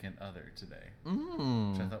significant other today,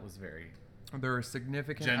 which I thought was very They're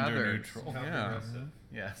significant Gender others. neutral. Yeah.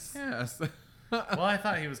 Yes. Yes. Well, I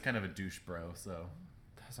thought he was kind of a douche bro, so.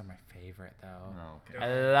 Those are my favorite, though. Oh, okay.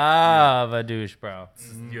 I love a douche, bro.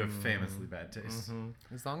 You have famously bad taste.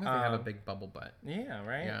 As long as they have a big bubble butt. Yeah,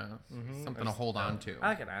 right? Yeah. Something to hold on to. I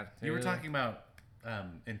like an attitude. You were talking about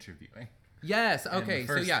interviewing. Yes. And Okay. the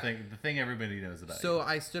So first yeah. thing, the thing everybody knows about. So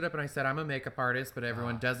I stood up and I said, I'm a makeup artist, but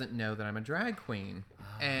everyone doesn't know that I'm a drag queen.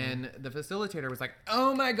 And the facilitator was like,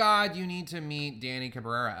 oh my God, you need to meet Danny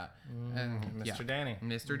Cabrera. And, Mr. Danny.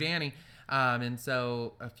 Mr. Danny. And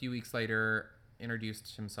so a few weeks later,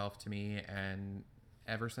 introduced himself to me. And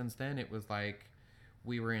ever since then, it was like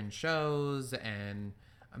we were in shows and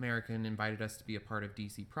American invited us to be a part of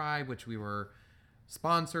DC Pride, which we were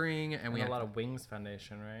sponsoring. And we had had a lot of Wings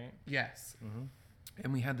Foundation, right? Yes.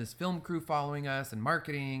 And we had this film crew following us and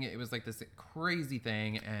marketing. It was like this crazy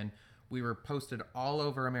thing. And we were posted all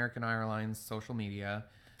over American Airlines social media.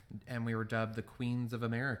 And we were dubbed the Queens of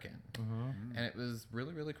American. And it was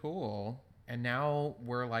really, really cool. And now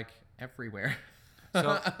we're like everywhere.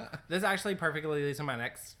 So this actually perfectly leads to my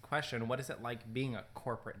next question. What is it like being a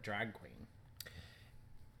corporate drag queen?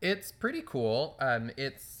 It's pretty cool.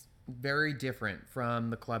 It's very different from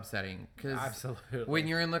the club setting. Because Absolutely. when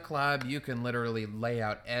you're in the club, you can literally lay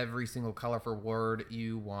out every single colorful word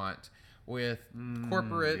you want. With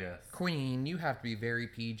corporate yes. queen, you have to be very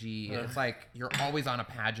PG. It's like you're always on a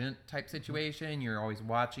pageant type situation. You're always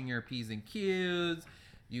watching your P's and Q's.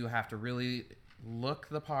 You have to really look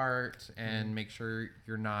the part and make sure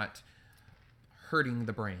you're not hurting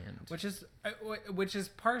the brand. Which is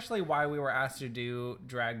partially why we were asked to do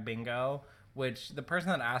drag bingo. Which the person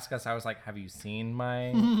that asked us, I was like, "Have you seen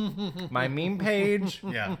my my meme page?"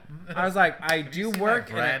 Yeah. I was like, "I do work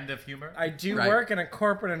in brand of humor. I do Right. work in a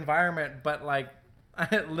corporate environment, but like,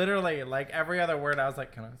 I literally like every other word, I was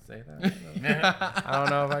like, can I say that? I don't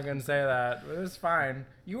know if I can say that. But it was fine.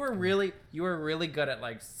 You were really good at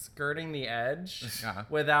like skirting the edge Yeah.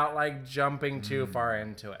 without like jumping too far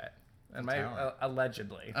into it. And talent.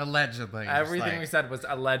 allegedly, Allegedly. everything like- we said was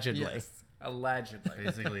allegedly. Yes. Allegedly.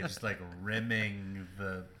 Basically, just like rimming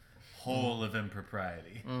the whole of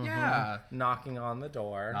impropriety. Yeah. Knocking on the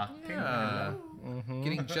door. Knocking Yeah. on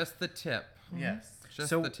Getting just the tip. the- Yes. Just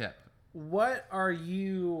So- the tip. What are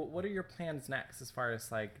your plans next as far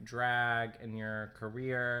as like drag and your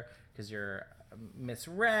career? Because you're Miss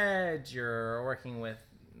Red, you're working with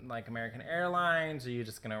like American Airlines. Are you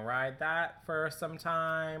just gonna ride that for some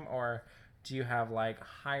time, or do you have like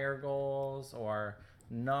higher goals or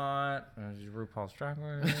not? Or is RuPaul's Drag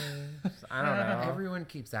Race? I don't know. Everyone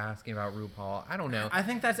keeps asking about RuPaul. I don't know. I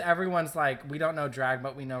think that's everyone's like, we don't know drag,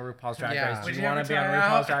 but we know RuPaul's Drag Yeah. Race. Do Would you you want ever to be on try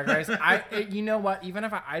out? RuPaul's Drag Race? You know what? Even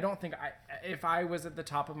if I don't think if I was at the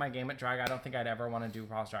top of my game at drag, I don't think I'd ever want to do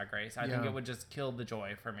RuPaul's Drag Race. I think Yeah. it would just kill the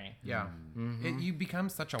joy for me. Yeah. You become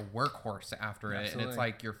such a workhorse after it. And Absolutely. it's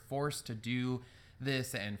like you're forced to do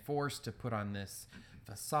this and forced to put on this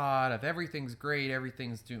facade of everything's great,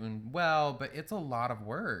 everything's doing well, but it's a lot of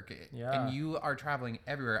work. Yeah. And you are traveling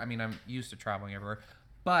everywhere. I mean, I'm used to traveling everywhere,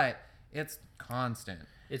 but it's constant.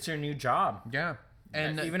 It's your new job. Yeah.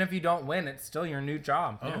 And even if you don't win, it's still your new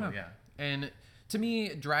job. Oh, yeah. And to me,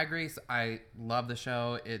 Drag Race, I love the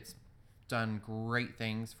show. It's done great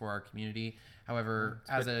things for our community. However,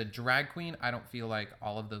 as a drag queen, I don't feel like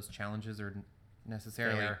all of those challenges are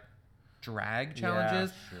necessarily Fair. drag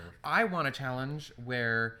challenges. sure. I want a challenge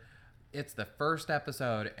where it's the first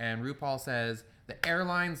episode and RuPaul says, the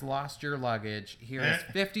airlines lost your luggage. Here is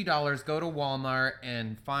 $50. Go to Walmart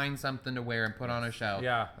and find something to wear and put on a show.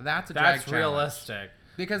 Yeah. That's a drag That's challenge. realistic.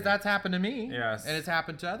 Because that's happened to me. Yes. And it's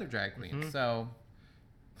happened to other drag queens. So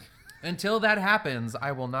until that happens,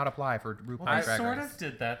 I will not apply for RuPaul's Well, they Drag sort Race. of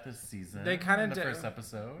did that this season. They kinda in the did. first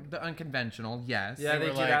episode. The unconventional, yes. Yeah, they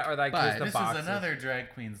were do like, that, or like but use the This boxes. is another drag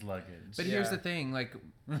queen's luggage. But here's Yeah. the thing, like,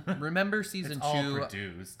 remember season it's all 2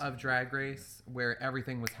 produced. of Drag Race where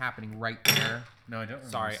everything was happening right there? No, I don't remember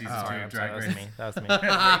Sorry, season sorry, 2 I'm of sorry, Drag that Race. was me. That was me.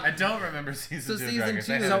 I don't remember season So 2 season of Drag Race.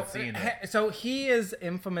 I 2 haven't seen it. So he is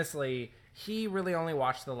infamously, he really only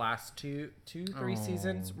watched the last two, 3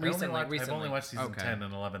 seasons recently. I've only watched season Okay. 10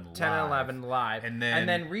 and 11 live. 10 and 11 live, And and then-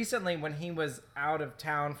 then recently when he was out of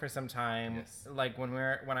town for some time, Yes. like when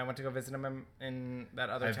I went to go visit him in that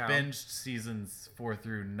other I've town. binged seasons 4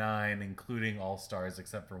 through 9, including All Stars,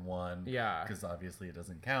 except for 1. Yeah. Because obviously it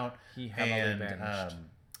doesn't count. He heavily and,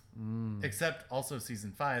 binged. Except also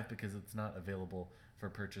season 5 because it's not available for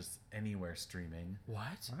purchase anywhere streaming.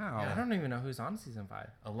 What? Wow. I don't even know who's on season 5.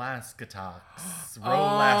 Alaska Talks. Oh,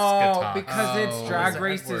 Rolaska Talks. because it's Drag Melissa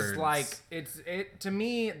Race's Edwards. like it to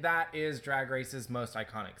me that is Drag Race's most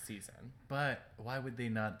iconic season. But why would they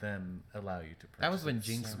not then allow you to purchase That was when it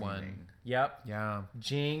Jinx won. streaming? Yep. Yeah.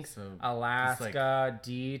 Jinx, So, Alaska,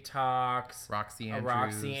 Detox, Roxy Andrews.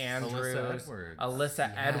 Roxy Andrews, Alyssa Edwards. Alyssa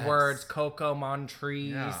Yes. Edwards, Coco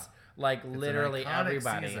Montrese, Yeah. like It's literally an iconic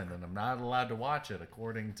everybody. season, and I'm not allowed to watch it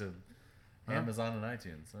according to Amazon and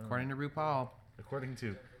iTunes. So, According to RuPaul. according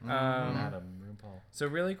to Um, Madam RuPaul. So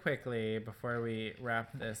really quickly before we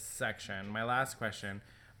wrap this section, my last question,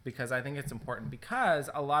 because I think it's important, because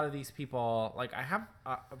a lot of these people, like I have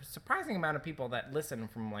a surprising amount of people that listen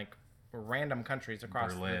from like random countries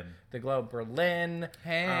across Berlin. the globe. Berlin.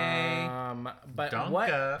 Hey. But Donka.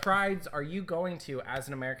 what prides are you going to as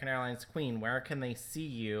an American Airlines queen? Where can they see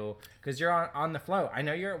you? Because you're on the float. I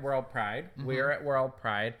know you're at World Pride. We're at World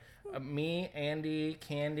Pride. Me, Andy,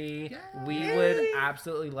 Candy, we would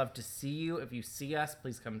absolutely love to see you. If you see us,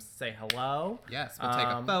 please come say hello. Yes, we'll take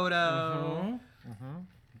a photo.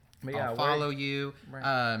 But I'll we're- follow you.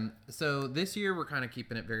 Right. So this year we're kind of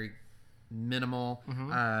keeping it very minimal,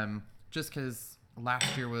 just because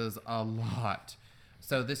last year was a lot.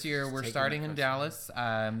 So this year we're taking starting it in personally.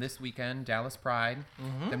 Dallas. This weekend, Dallas Pride.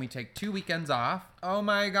 Then we take 2 weekends off. Oh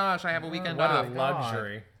my gosh, I have a weekend What a off.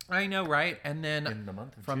 luxury. I know, right? And then In the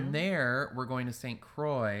month of from June? there we're going to St.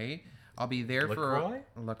 Croix. I'll be there LaCroix?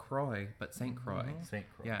 for LaCroix, but St. Croix. St.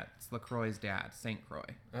 Croix. Yeah, it's LaCroix's dad, St. Croix.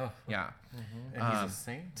 Oh, Yeah. and he's a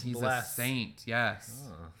saint? He's Bless. a saint, yes.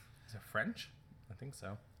 Oh. Is it French? I think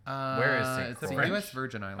so. Where is St. It's Croix? the French? U.S.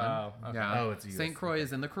 Virgin Island. Oh, okay. Yeah. Oh, it's a US St. Croix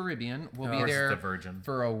is in the Caribbean. We'll Of be course it's there the Virgin.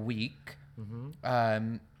 for a week.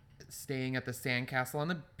 Staying at the Sandcastle on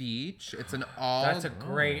the beach. It's an all That's a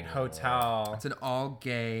great hotel. it's an all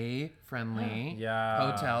gay friendly Yeah.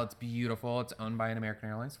 hotel. It's beautiful. It's owned by an American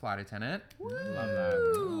Airlines flight attendant. Love that.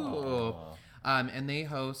 Ooh. And they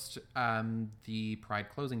host the Pride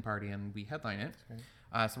closing party, and we headline it.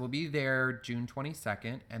 So we'll be there June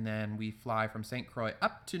 22nd, and then we fly from St. Croix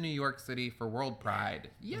up to New York City for World Pride.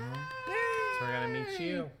 Yay! So we're gonna meet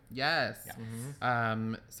you. Yes.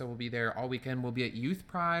 So we'll be there all weekend. We'll be at Youth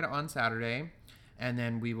Pride on Saturday, and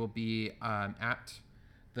then we will be at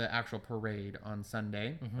the actual parade on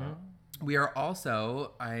Sunday. We are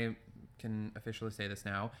also, I can officially say this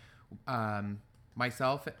now,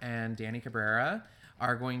 myself and Danny Cabrera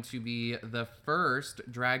are going to be the first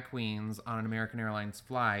drag queens on an American Airlines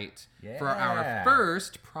flight for our Yeah.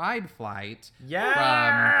 first Pride flight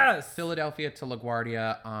Yes! from Philadelphia to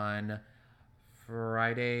LaGuardia on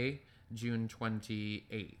Friday, June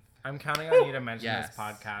 28th. I'm counting on you to mention Yes. this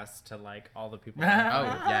podcast to like all the people. Oh,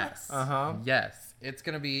 yes. Uh-huh. Yes. It's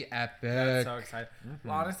going to be epic. I'm so excited.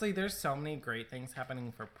 Well, honestly, there's so many great things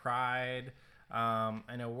happening for Pride.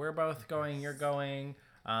 I know we're both going. You're going.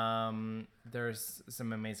 There's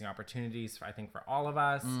some amazing opportunities, I think, for all of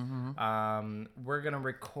us. We're gonna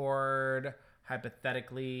record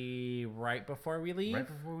hypothetically right before we leave, Right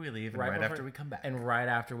before we leave and Right right, before- after we come back. and right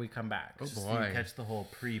after we come back. Oh, So boy. you catch the whole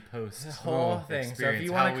pre-post Whole thing. So if experience,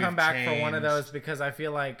 you how want to come we've back for one of changed. those, because I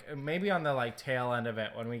feel like maybe on the like tail end of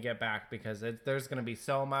it when we get back, because there's going to be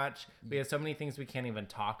so much. We have so many things we can't even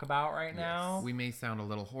talk about right now. We may sound a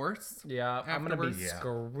little hoarse. Yeah, I'm going to be Afterwards. Yeah.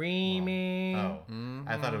 screaming. Oh,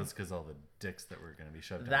 I thought it was because all the dicks that were going to be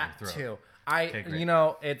shoved down That your throat. too. Okay, great. You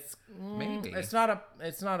know, it's Maybe. it's not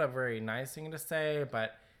a very nice thing to say,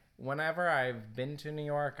 but whenever I've been to New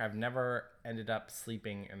York, I've never ended up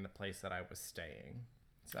sleeping in the place that I was staying.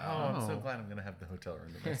 So Oh, I'm so Oh. glad I'm going to have the hotel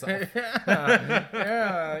room to myself.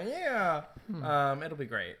 yeah. It'll be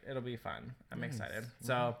great. It'll be fun. I'm excited.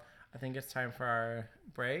 So I think it's time for our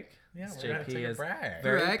break. Yeah, As we're gonna take a break.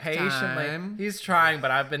 very Break patiently. time. He's trying, but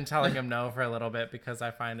I've been telling him no for a little bit because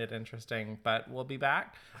I find it interesting. But we'll be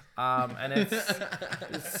back. And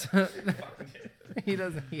it's he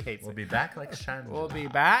doesn't. He hates We'll it. be back like Shangela. We'll be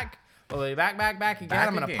back. We'll be back again. Back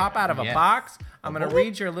I'm gonna again. pop out of a Yes. box. I'm gonna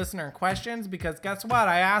read your listener questions because guess what?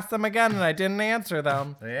 I asked them again and I didn't answer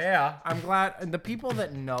them. Yeah. I'm glad and the people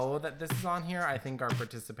that know that this is on here, I think, are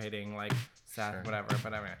participating. Like Seth, Sure. whatever.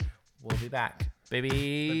 But anyway, we'll be back,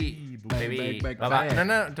 baby. Baby. Bye-bye.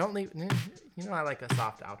 No, don't leave. You know I like a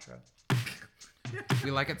soft outro.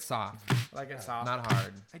 We like it soft, I like a soft. not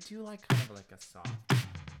hard. I do like kind of like a soft.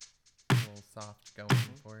 A little soft going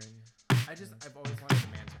for you. I've always wanted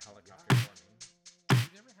a man to helicopter for me. Have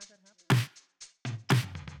you ever had that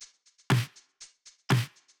happen?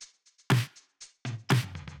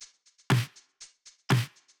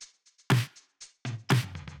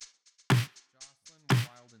 Jocelyn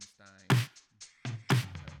Wildenstein.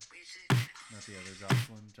 Not the the other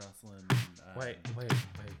Jocelyn? Jocelyn. Wait.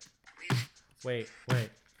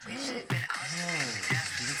 She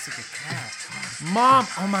looks like a cat. Mom,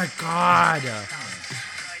 oh my god.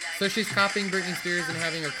 So she's copying Britney Spears and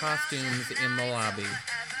having her costumes in the lobby.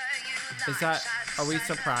 Are we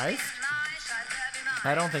surprised?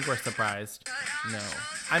 I don't think we're surprised. No.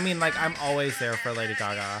 I mean, like, I'm always there for Lady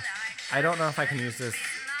Gaga. I don't know if I can use this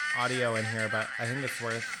audio in here, but I think it's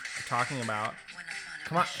worth talking about.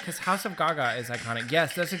 Come on, because House of Gaga is iconic.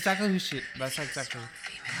 Yes, that's exactly who she... That's exactly...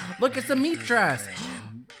 Look, it's the meat dress.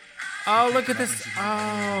 Oh, look at this.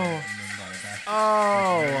 Oh.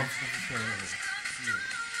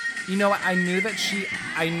 You know what? I knew that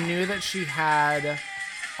she had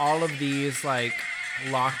all of these, like,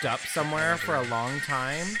 locked up somewhere for a long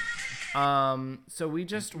time. So we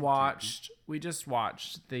just watched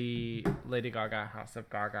the Lady Gaga House of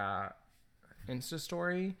Gaga Insta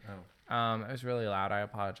story. It was really loud. I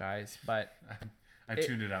apologize, but I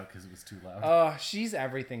tuned it out because it was too loud. oh, she's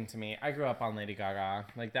everything to me. I grew up on Lady Gaga.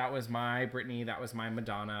 Like, that was my Britney. That was my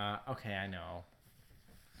Madonna. Okay, I know,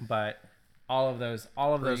 but all of those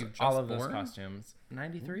born? costumes.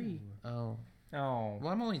 93. Oh. Oh.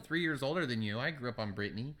 Well, I'm only 3 years older than you. I grew up on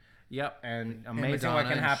Britney. Yep, and amazing Madonna what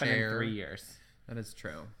can and happen in Cher. 3 years. That is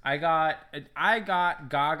true. I got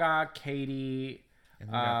Gaga, Katie, And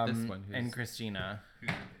we got this one who's and Christina. Who's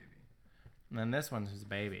the baby? And then this one's who's a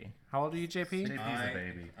baby. How old are you, JP? JP's a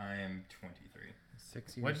baby. I am 23.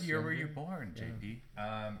 6 years. What year were you younger. born, JP?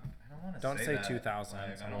 I don't want to Don't say that. 2000.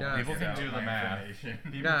 Like, I don't Yeah. wanna People give can out do the my math. information.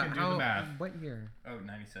 People Yeah. can do the math. What year? Oh,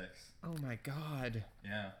 96. Oh my god.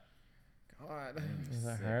 Yeah. God. Does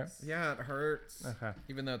that hurt? Yeah, it hurts. Okay.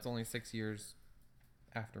 Even though it's only 6 years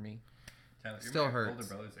after me. Tyler, you're Still my hurts. older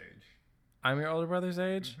brother's age. I'm your older brother's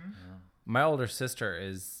age. My older sister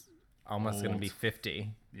is almost going to Old. be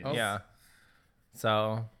 50. Yes. Yeah.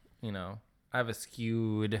 So, you know, I have a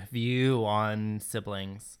skewed view on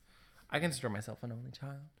siblings. I consider myself an only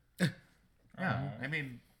child. Yeah, I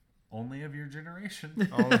mean, only of your generation.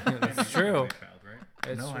 That's true. Only child, right?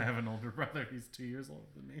 It's No, true. I have an older brother. He's 2 years older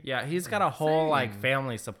than me. Yeah, he's got a whole like Same.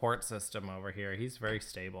 family support system over here. He's very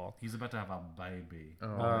stable. He's about to have a baby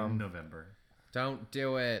Oh. in November. Don't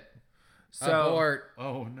do it. So Abort.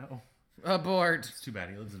 Oh no, Abort. it's too bad.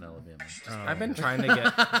 He lives in Alabama. I've been trying to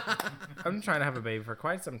get. I've been trying to have a baby for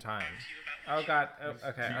quite some time. Oh God. Oh, okay.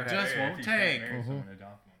 Okay. Just Hey, won't if you can't take. marry someone,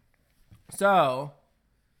 adopt one. So,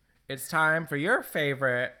 it's time for your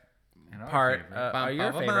favorite And our part. favorite.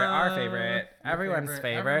 Your favorite, our favorite, everyone's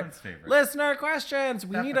favorite. Everyone's favorite. Listener questions.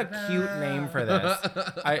 We need a cute name for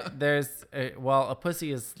this. A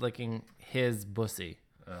pussy is licking his bussy.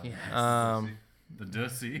 The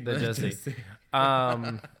Dussy. The Dussy.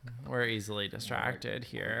 We're easily distracted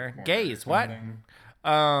here. Gays, what?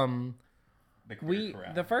 The queer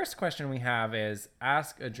corral. The first question we have is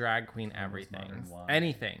ask a drag queen everything. modern wives.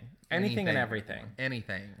 Anything and everything.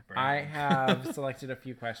 Anything. I have selected a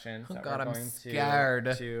few questions that God, we're I'm going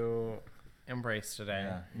scared. to embrace today.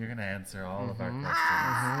 Yeah, you're gonna answer all of our questions.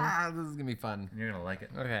 Ah, this is gonna be fun. You're gonna like it.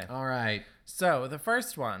 Okay. All right. So the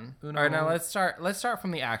first one. Uno. Or no, let's start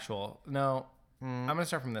from the actual. No. I'm gonna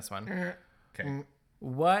start from this one. Okay.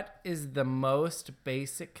 What is the most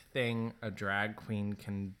basic thing a drag queen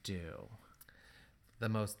can do? The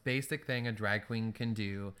most basic thing a drag queen can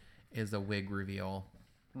do is a wig reveal.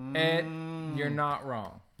 You're not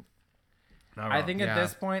wrong. Not I wrong. think Yeah. at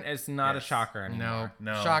this point it's not a Yes. shocker anymore.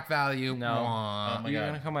 No. No. Shock value. No. Mwah. Oh my You're God.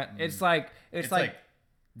 gonna come at it's like It's like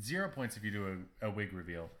 0 points if you do a wig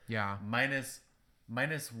reveal. Yeah. Minus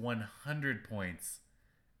 100 points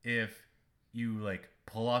if you like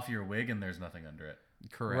pull off your wig and there's nothing under it.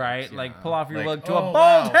 Correct. right, yeah. like pull off your Like, wig to oh, a bald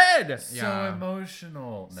wow. head. So Yeah.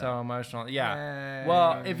 emotional. No. So emotional. Yeah. Yay.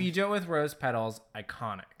 Well, if you do it with rose petals,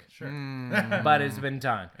 iconic. sure. But it's been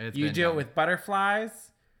done. It's you been do done. it with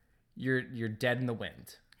butterflies, you're dead in the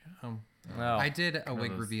wind. Oh. I did a wig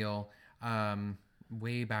those- reveal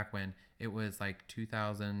way back when. It was like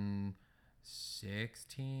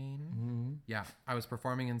 2016. Mm-hmm. Yeah. I was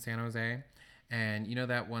performing in San Jose. And you know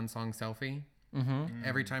that one song, Selfie? Mm-hmm.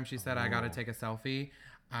 Every time she said, I got to take a selfie,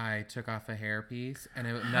 I took off a hairpiece and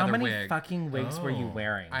another How many wig. fucking wigs were you Oh.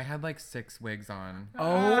 wearing? I had like 6 wigs on.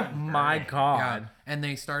 oh my Yeah. god. And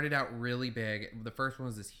they started out really big. The first one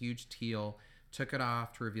was this huge teal. Took it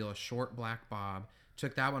off to reveal a short black bob.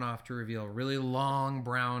 Took that one off to reveal really long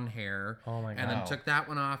brown hair. Oh my And then God. took that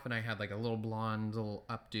one off and I had like a little blonde little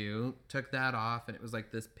updo. Took that off and it was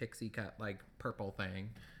like this pixie cut like purple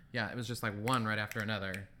thing. Yeah, it was just like one right after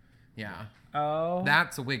another. Yeah. Oh.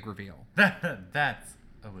 That's a wig reveal. That's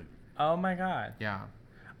a wig. Oh my god. Yeah.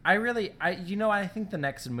 I think the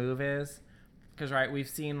next move is because right we've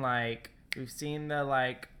seen like We've seen the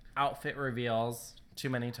like outfit reveals too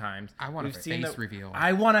many times. I want a We've seen face reveal.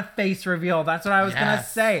 I want a face reveal. That's what I was gonna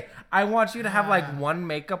Yes. say. I want you to have like one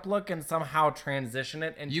makeup look and somehow transition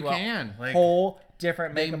it into You a can. Like- whole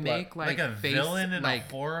different They makeup make look. Like a face, villain in like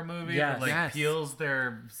a horror movie Yes. that like Yes. peels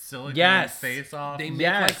their silicone Yes. face off. they make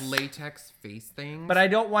Yes. like latex face things. But I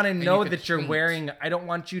don't want to know you could that you're paint. wearing. I don't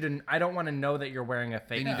want you to. I don't want to know that you're wearing a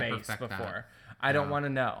fake need to face perfect before. that. I don't want to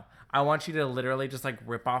know. I want you to literally just like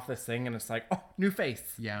rip off this thing and it's like, oh, new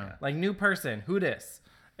face. Yeah. Like new person. Who dis?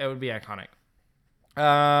 It would be iconic.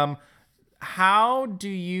 How do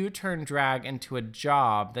you turn drag into a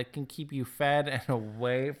job that can keep you fed and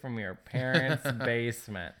away from your parents'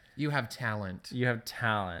 basement? You have talent. You have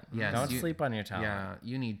talent. Yes, Don't you- sleep on your talent. Yeah,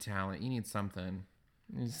 you need talent. You need something.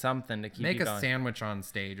 You need something to keep Make you a going. sandwich on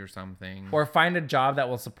stage or something. Or find a job that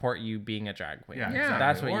will support you being a drag queen. yeah, Yeah. exactly.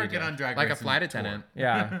 That's what or you get do. on Drag like a Race and flight tour. attendant.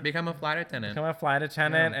 Yeah. Become a flight attendant. Become a flight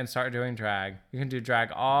attendant and start doing drag. You can do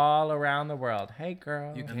drag all around the world. Hey,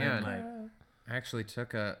 girl. You And then, can. like, I actually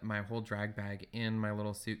took my whole drag bag in my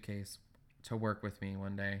little suitcase to work with me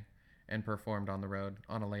one day and performed on the road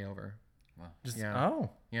on a layover. Just, Yeah. Oh,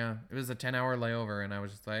 Yeah, it was a 10-hour layover, and I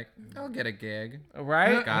was just like, I'll get a gig.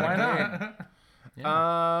 right? Got Why it. not?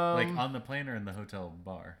 Yeah. like on the plane or in the hotel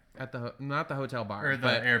bar At the not the hotel bar, or the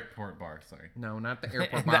but airport bar. Sorry. no, not the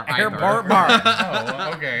airport bar. The either. airport bar.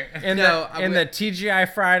 Oh, okay. In No, the in the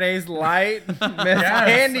TGI Fridays light, Miss Yes.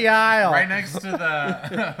 Candy Aisle. Right next to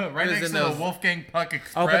the right was next to in the those- Wolfgang Puck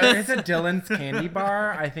Express. Oh, but there is a Dylan's Candy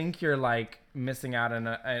Bar. I think you're like missing out on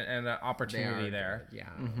an They opportunity are there. good, Yeah.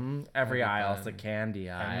 Mhm. Every That'd be aisle's fun. a candy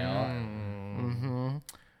aisle. Mm-hmm.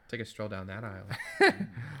 Take a stroll down that aisle.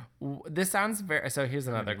 This sounds very. So here's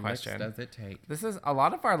another How many licks question. does it take? This is a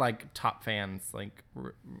lot of our like top fans like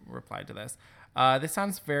replied to this. This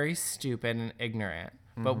sounds very stupid and ignorant.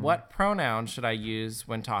 But what pronoun should I use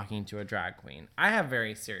when talking to a drag queen? I have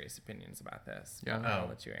very serious opinions about this. Yeah. I'll Oh,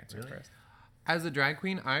 let you answer really? first. As a drag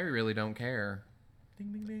queen, I really don't care.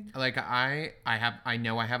 Ding ding ding. Like I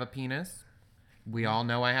know I have a penis. We all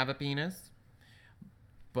know I have a penis.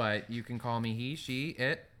 But you can call me he, she,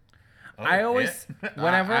 it. Oh, I always, it?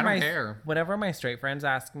 whenever I don't my care. whenever my straight friends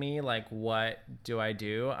ask me like, what do I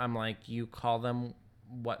do? I'm like, you call them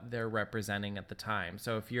what they're representing at the time.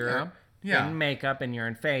 So if you're Yeah. Yeah. in makeup and you're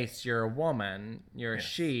in face, you're a woman. You're a Yes.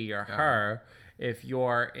 she. You're her. If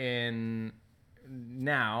you're in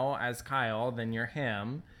now as Kyle, then you're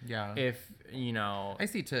him. Yeah. If you know, I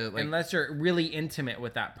see to like unless you're really intimate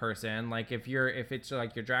with that person, like if it's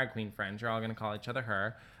like your drag queen friends, you're all gonna call each other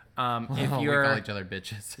her. If we you're call each other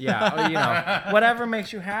bitches. yeah, or, you know, whatever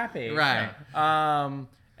makes you happy. Right.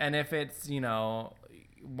 And if it's, you know,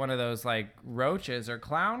 one of those like roaches or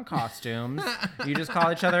clown costumes, you just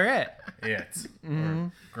call each other it. It.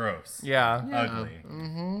 Or gross. Yeah. Ugly.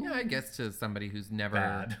 Yeah, I guess to somebody who's never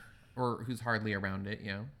Bad. or who's hardly around it,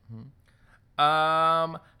 yeah.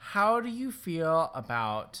 How do you feel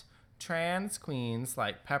about trans queens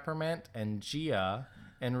like Peppermint and Gia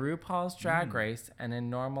in RuPaul's Drag Race and in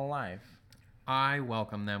normal life? I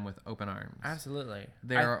welcome them with open arms. Absolutely.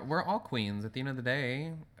 We're all queens at the end of the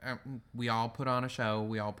day. We all put on a show.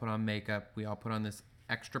 We all put on makeup. We all put on this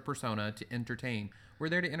extra persona to entertain. We're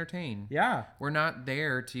there to entertain. Yeah. We're not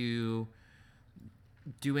there to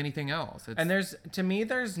do anything else. It's And to me,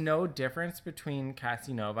 there's no difference between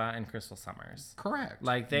Cassie Nova and Crystal Summers. correct.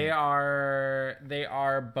 Like they are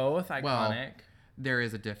both iconic. There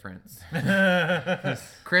is a difference.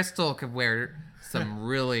 Crystal could wear some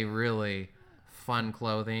really, really fun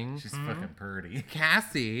clothing. She's fucking pretty.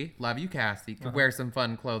 Cassie, love you, Cassie, could wear some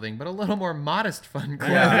fun clothing, but a little more modest fun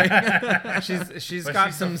clothing. She's But got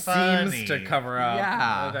she's some so funny. seams to cover up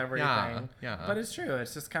Yeah, with everything. yeah. But it's true.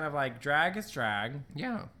 It's just kind of like drag is drag.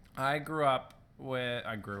 Yeah. I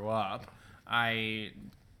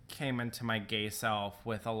came into my gay self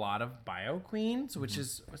with a lot of bio queens, which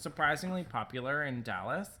is surprisingly popular in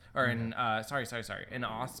Dallas or in in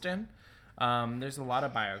Austin. There's a lot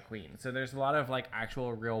of bio queens. So there's a lot of like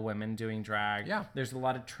actual real women doing drag. Yeah. There's a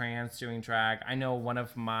lot of trans doing drag. I know one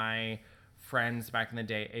of my friends back in the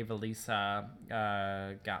day, Ava Lisa,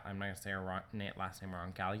 I'm not gonna say her last name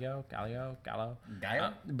wrong, Gallo. Gallo?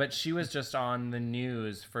 But she was just on the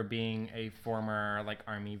news for being a former like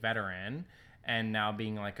Army veteran and now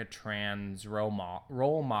being like a trans role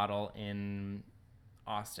model in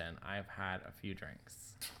Austin. I've had a few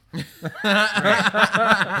drinks.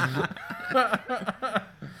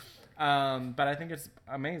 But I think it's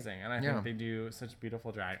amazing, and I think they do such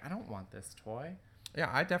beautiful drag. I don't want this toy. Yeah,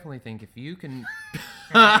 I definitely think if you can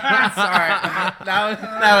Sorry.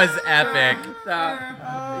 That was epic.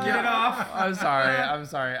 Get it off. I'm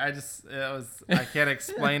sorry. I can't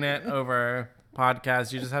explain it over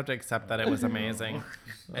podcast. You just have to accept that it was amazing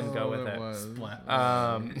and go with it. Right.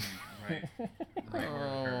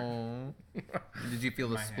 Oh. Did you feel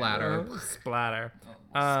the splatter? Splatter.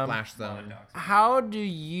 Splash zone. How do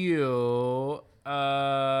you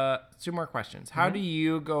 2 more questions. How do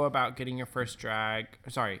you go about getting your first drag?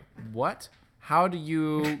 Sorry, what? How do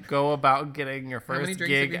you go about getting your many first drinks have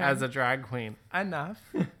gig you had? as a drag queen? Enough.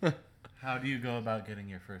 How do you go about getting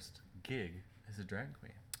your first gig as a drag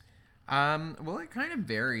queen? Well, it kind of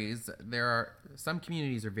varies. There are some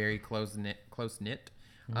communities are very close knit.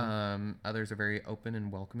 Others are very open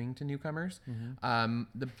and welcoming to newcomers.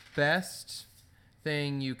 The best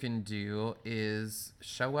thing you can do is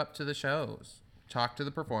show up to the shows, talk to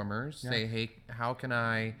the performers, say, "Hey, how can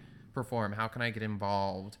I perform? How can I get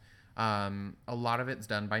involved?" A lot of it's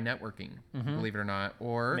done by networking, believe it or not,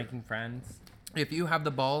 or Making friends. if you have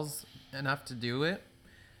the balls enough to do it,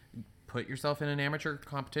 put yourself in an amateur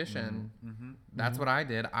competition. That's what I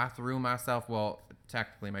did. I threw myself, well,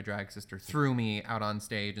 technically my drag sister threw me out on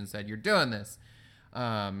stage and said, "You're doing this."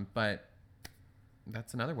 But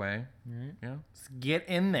that's another way. Yeah. Just get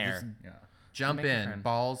in there. Yeah. Jump Make a in, friend.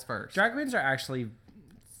 balls first. Drag queens are actually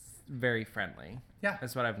very friendly. Yeah.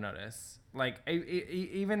 That's what I've noticed. Like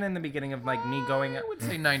even in the beginning of like me going I would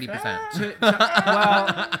say 90%.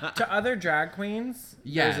 to other drag queens,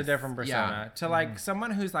 there's Yes, a different persona. yeah. To like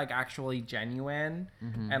someone who's like actually genuine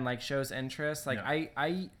and like shows interest. Like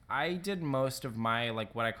Yeah. I did most of my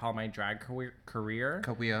like what I call my drag career.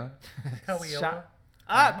 Kaguya. Shut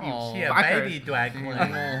up, you Oh. Yeah, fuckers. baby drag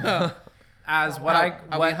queen. As what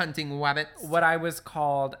Are we hunting rabbits? what I was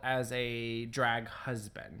called as a drag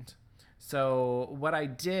husband. So what I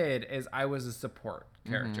did is I was a support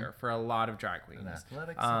character for a lot of drag queens. An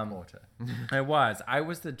athletic supporter. I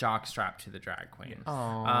was the jockstrap to the drag queen.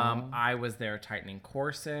 I was there tightening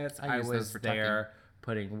corsets. I use those was for there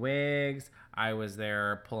putting wigs. I was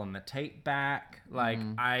there pulling the tape back. Like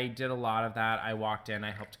I did a lot of that. I walked in.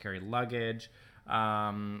 I helped carry luggage.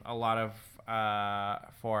 A lot of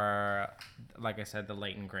for, like I said, the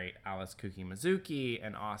late and great Alice Kuki Mizuki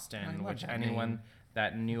in Austin, which anyone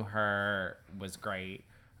that knew her was great.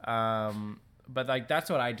 But like that's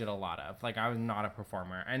what I did a lot of. Like I was not a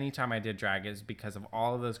performer. Anytime I did drag is because of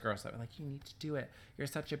all of those girls that were like, "You need to do it. You're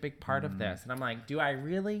such a big part of this." And I'm like, "Do I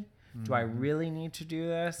really? Do I really need to do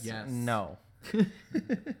this?" Yes. No.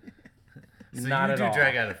 So Not you at do all.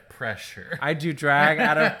 drag out of pressure. I do drag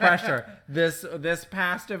out of pressure. This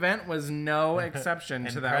past event was no exception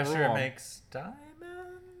And to that pressure rule. makes diamond.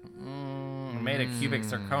 Made of cubic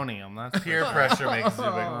zirconium. That's for Peer sure. pressure makes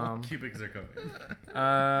cubic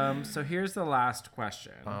zirconia. So here's the last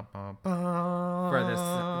question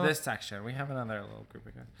for this section. We have another little group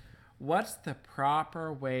of guys. What's the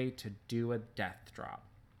proper way to do a death drop?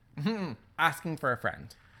 Asking for a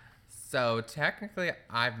friend. So technically,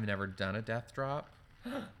 I've never done a death drop.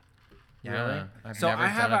 Yeah, Really? I've So never I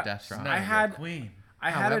have done a a- death drop. I had- queen.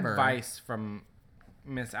 I had However- advice from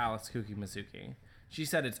Miss Alice Kuki Mizuki. She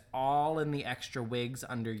said it's all in the extra wigs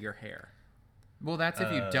under your hair. Well, that's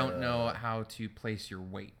if you don't know how to place your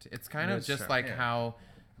weight. It's kind of That's just true. like how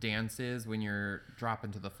dance is when you're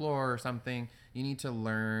dropping to the floor or something. You need to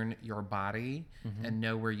learn your body and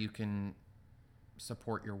know where you can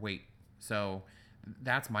support your weight. So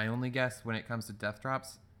that's my only guess when it comes to death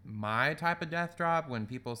drops. My type of death drop, when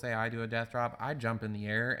people say I do a death drop, I jump in the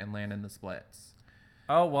air and land in the splits.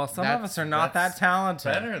 Oh, well, some of us are not that That's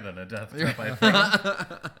talented. Better than a death drop, I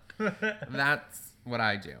think. That's what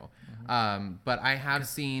I do. But I have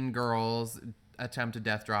seen girls attempt a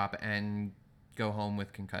death drop and go home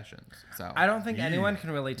with concussions. So I don't think anyone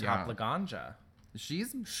can really top Yeah. Laganja.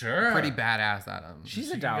 she's Sure. pretty badass at them. She's She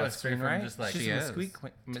a can go Dallas straight queen, from right? just like- She's She a is. squeak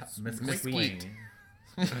queen. Miss Squeak.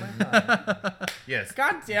 Yes.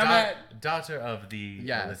 God damn it. Daughter of the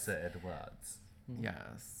Yes. Alyssa Edwards.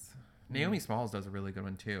 Yes. Naomi Smalls does a really good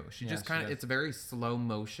one too. She just she kind of, does. it's very slow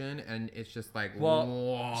motion and it's just like, Well,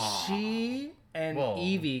 whoa. she and Whoa.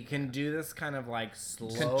 Evie can do this kind of like slow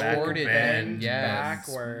Contorted bend bend, yes.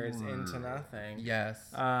 backwards into nothing. Yes.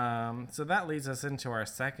 So that leads us into our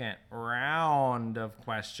second round of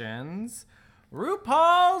questions.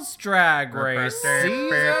 RuPaul's Drag Race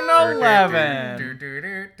Season 11.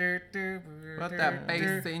 Put that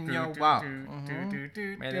bass in your walk.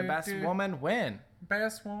 May the best woman win.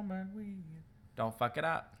 Best woman win. Don't fuck it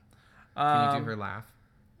up. Can you do her laugh?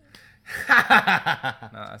 No,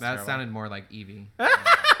 that's That terrible. sounded more like Evie.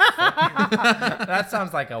 That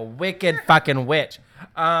sounds like a wicked fucking witch.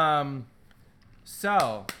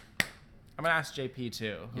 So I'm gonna ask JP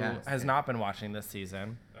too, who Yes. has not been watching this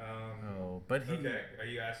season. Oh, but he. Okay, are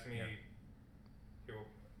you asking me?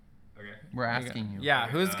 Okay. We're asking you. Yeah,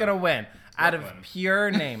 who's gonna win? Out of Brooklyn. pure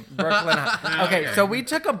name, Brooklyn. Okay, so we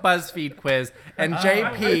took a BuzzFeed quiz, and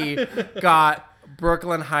JP got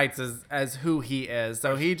Brooklyn Heights as who he is.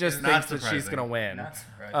 So he just It's not thinks that she's surprising. gonna win. Not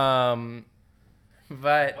surprising.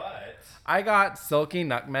 But But I got Silky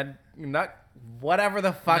whatever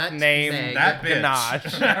the fuck Nut name Meg. That bitch.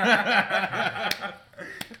 Ganache.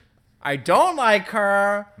 I don't like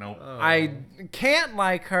her. Nope. I can't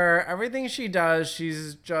like her. Everything she does,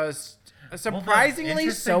 she's just surprisingly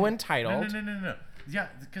so entitled. No. Yeah,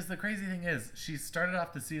 because the crazy thing is, she started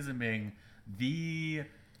off the season being the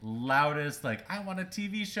loudest, like, I want a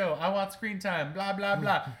TV show, I want screen time, blah, blah,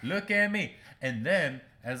 blah. Look at me. And then,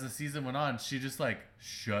 as the season went on, she just, like,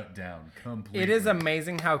 shut down completely. It is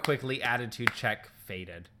amazing how quickly Attitude Check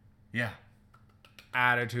faded. Yeah.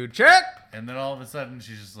 Attitude Check! And then all of a sudden,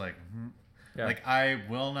 she's just like, Yeah. like, I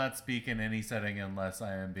will not speak in any setting unless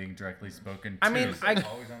I am being directly spoken to. I mean,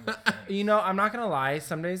 always on the phone. you know, I'm not gonna lie.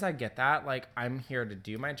 Some days I get that. Like, I'm here to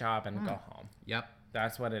do my job and go home. Yep.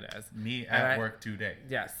 That's what it is. Me And at I- work today.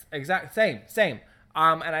 Yes, exact same.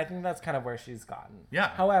 And I think that's kind of where she's gotten. Yeah.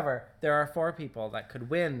 However, there are 4 people that could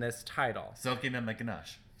win this title: Silky Nut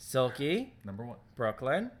Ganache, Silky, number 1.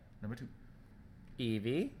 Brooklyn, Number 2.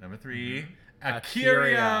 Evie. Number 3. Akira.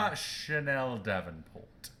 Akira Chanel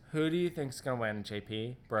Davenport. Who do you think's gonna win?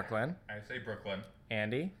 JP, Brooklyn, I say Brooklyn.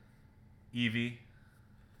 Andy, Evie.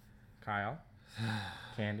 Kyle,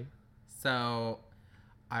 Candy. So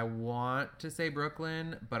I want to say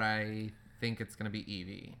Brooklyn, but I think it's gonna be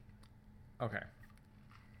Evie. Okay.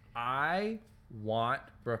 I want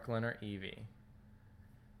Brooklyn or Evie.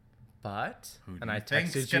 But, Who do and you I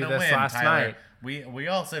think's texted you gonna this win, last Tyler? night, We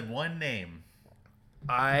all said one name.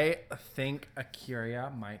 I think Akira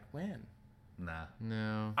might win. Nah.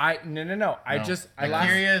 No. No. I No. last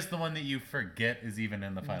Akira is the one that you forget is even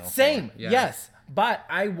in the final. same. Four. Yeah. Yes. But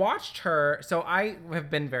I watched her, so I have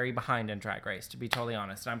been very behind in Drag Race, to be totally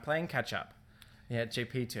honest. And I'm playing catch up. Yeah,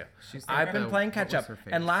 JP too. She's I've like been the- playing what catch was up. her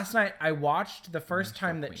face? And last night I watched the first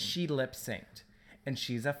time that queen. she lip synced. And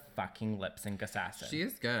she's a fucking lip sync assassin. She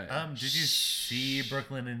is good. Did you see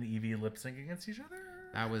Brooklyn and Evie lip sync against each other?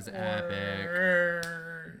 That was epic.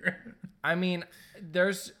 I mean,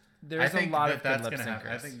 there's I a think lot that of good that's lip gonna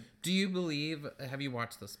happen. I syncers. think. Do you believe? Have you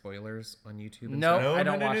watched the spoilers on YouTube? and No. stuff? I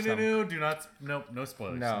don't watch them. No, do not. Nope, no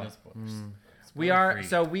spoilers. No. No spoilers. We are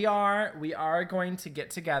Spoiler-free. we are going to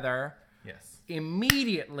get together Yes.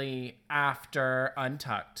 immediately after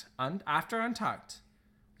Untucked. After Untucked,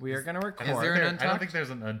 we are going to record. Is there an I don't Untucked? think there's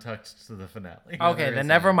an Untucked to the finale. Okay, there then is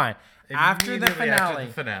never none. mind. After the Immediately after finale,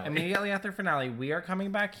 the finale. immediately after finale, we are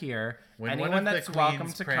coming back here. When Anyone one of that's the welcome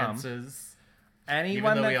queens to come. prances, Anyone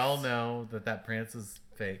even though that's, we all know that prance is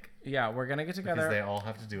fake yeah, we're gonna get because together. they all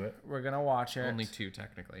have to do it. We're gonna watch it. Only 2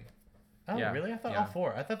 technically. Oh, Yeah. really? I thought Yeah. all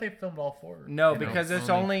 4. I thought they filmed all 4. No, You know? because it's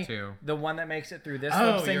only only 2. the one that makes it through this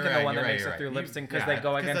Oh, lip sync you're and the right, one that you're makes right, it through you're lip right. sync because Yeah, they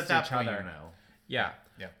go 'cause against at that each point other. You know. Yeah.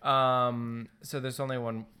 So there's only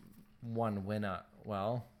one winner.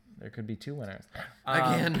 Well, there could be 2 winners.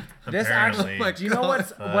 Again. This Apparently. actually, do you know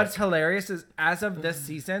God. what's hilarious is as of this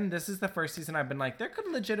season, this is the first season I've been like, there could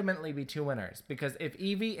legitimately be 2 winners because if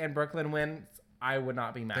Evie and Brooklyn wins, I would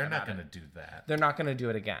not be mad. They're about not going it. to do that. They're not gonna do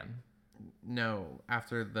it again. No,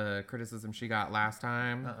 after the criticism she got last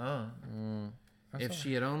time, if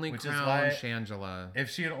she had only Which is crowned why- Shangela, If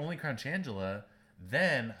she had only crowned Shangela,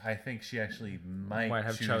 then I think she actually might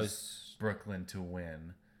Have choose chose. Brooklyn to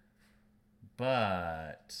win.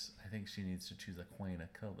 But I think she needs to choose a queen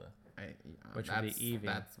of color. Which would be that's, Evie.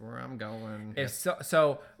 That's where I'm going. If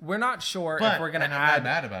so we're not sure But if we're gonna and I'm add. not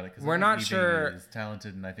mad about it because we're not sure- Evie is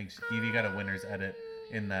talented, and I think Evie got a winner's edit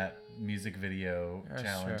in that music video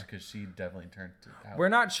challenge sure. because she definitely turned it out. We're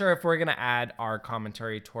not sure if we're gonna add our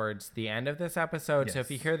commentary towards the end of this episode. So if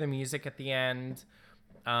you Yes. hear the music at the end,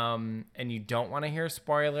 and you don't want to hear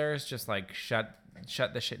spoilers, just like shut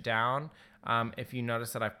the shit down. If you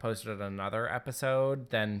notice that I've posted another episode,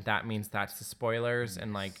 then that means that's the spoilers,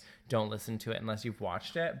 and like don't listen to it unless you've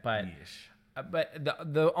watched it. But Yeesh. but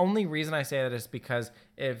the only reason I say that is because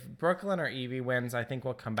if Brooklyn or Evie wins, I think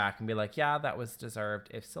we'll come back and be like, yeah, that was deserved.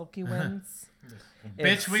 If Silky wins,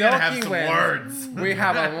 Bitch, we gotta have Silky some wins, words. We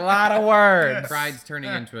have a lot of words. Pride's turning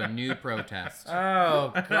into a new protest.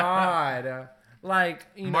 Oh God!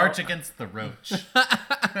 Like March against the roach.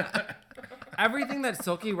 everything that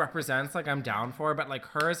Silky represents, like I'm down for. But like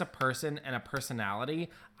her as a person and a personality,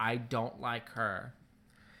 I don't like her.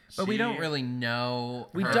 But we don't really know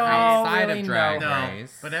We her don't outside really of Drag know.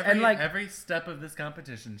 Race. But And, like- every step of this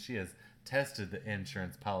competition, she has tested the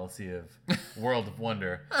insurance policy of World of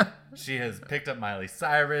Wonder. She has picked up Miley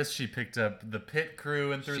Cyrus. She picked up the pit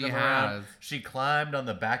crew and threw She them around. has. She climbed on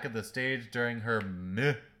the back of the stage during her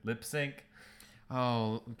lip sync.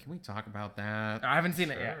 Oh, can we talk about that? I haven't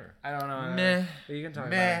seen it yet. Sure. I don't know. Meh. But you can talk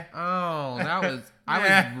Meh. about it. Oh, that was. I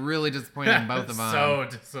was really disappointed in both of them. So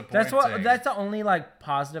disappointing. That's the only like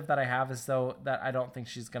positive that I have is though that I don't think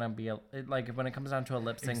she's gonna be like when it comes down to a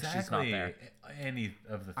lip sync, she's not there. Any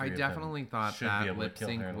of the three I of them definitely thought should be that able to lip kill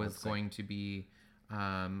her sync in a was lip sync. going to be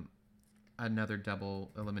another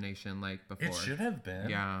double elimination like before. It should have been.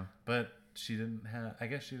 Yeah. But she didn't have. I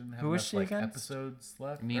guess she didn't have Who was enough she like against? episodes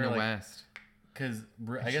left. Nina Or, like, West. Because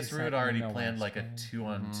I She guess Rue said had already Nina planned West, like a right?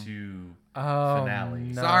 2-on-2 Oh, finale.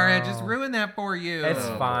 no. Sorry, I just ruined that for you. It's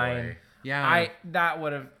Oh, fine. boy. Yeah.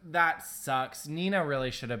 That sucks. Nina really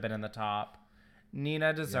should have been in the top.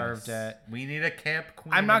 Nina deserved Yes. it. We need a camp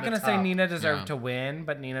queen. I'm not in the gonna say top. Nina deserved Yeah. to win,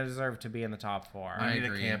 but Nina deserved to be in the top 4. We I need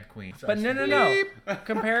agree. a camp queen. But no.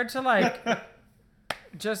 Compared to like,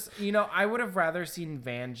 just I would have rather seen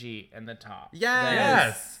Vanjie in the top.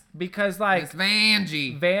 Yes. Because like It's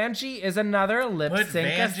Vanjie. Vanjie is another lip Put sync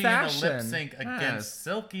Vanjie in a assassin. lip sync Yes. against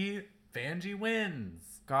Silky. Vanjie wins.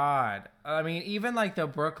 God, I mean, even like the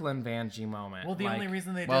Brooklyn Vanjie moment. Well, the like, only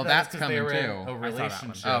reason they did Well, that is that's because they were coming in too. a I saw that one.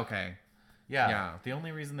 relationship. Oh, okay. Yeah. Yeah. The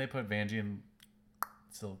only reason they put Vanjie and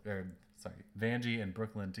Vanjie and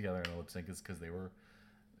Brooklyn together in a lip sync is because they were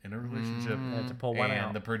in a relationship. They had to pull one and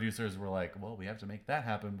out. the producers were like, well, we have to make that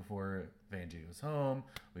happen before Vanjie goes home.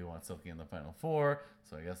 We want Silky in the final 4,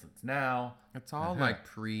 so I guess it's now. It's all Uh-huh. like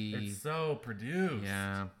pre. It's so produced.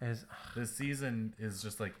 Yeah. is, This season is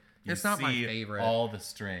just like you It's not my see favorite. all the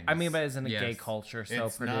strings. I mean, but isn't a gay Yes. culture so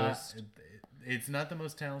it's produced? not. It's not the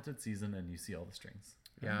most talented season, and you see all the strings.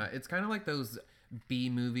 Yeah, it's kind of like those B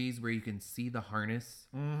movies where you can see the harness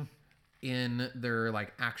in their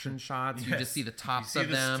like action shots. You just see the tops you see of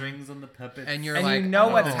the them, strings on the puppets, and you're And like, you know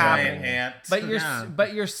what's oh, happening. Ant.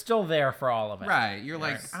 But you're still there for all of it. Right. You're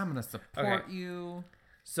like, Yes. I'm gonna support Okay. you.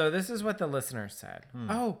 So this is what the listener said.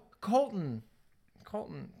 Oh, Colton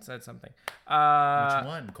said something. Which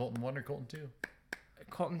one? Colton 1 or Colton 2?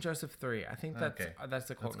 Colton Joseph 3. I think that's Okay. that's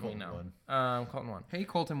the Colton we Colton know. 1. Colton 1. Hey,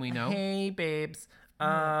 Colton, we know. Hey, babes.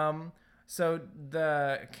 So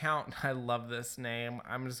the account, I love this name.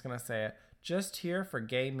 I'm just gonna say it. Just here for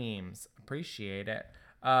gay memes. Appreciate it.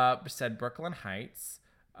 Said Brooklyn Heights.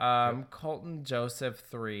 Colton Joseph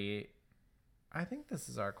 3. I think this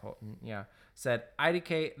is our Colton. Yeah. Said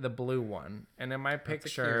IDK the blue one. And in my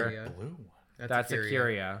picture, Blue one. that's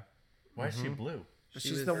Akira. Why is she blue?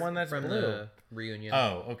 She's the one that's from blue. the reunion.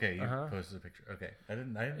 Oh, okay. You Uh-huh. posted a picture. Okay, I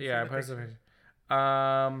didn't. See Yeah, I the posted a picture.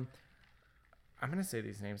 picture. I'm gonna say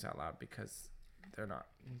these names out loud because they're not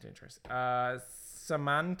dangerous.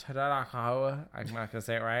 Samantha, I'm not gonna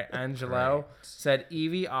say it right. Angelo said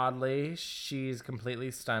Evie Oddly, she's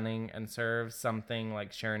completely stunning and serves something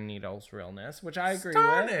like Sharon Needles' realness, which I agree with.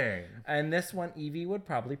 Stunning. And this one, Evie would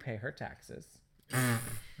probably pay her taxes.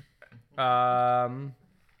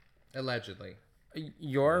 Allegedly.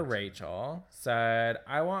 Your Rachel said,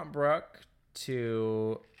 I want Brooke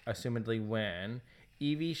to assumedly win.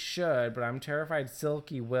 Evie should, but I'm terrified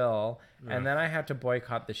Silky will. And then I have to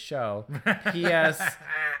boycott the show. P.S.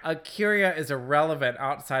 Akira is irrelevant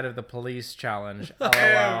outside of the police challenge. LOL.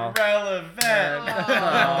 Irrelevant.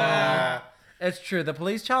 It's true. The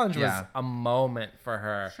police challenge was Yeah. a moment for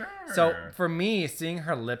her. So for me, seeing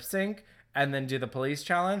her lip sync and then do the police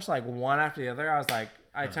challenge, like one after the other, I was like,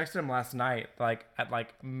 I texted him last night, like at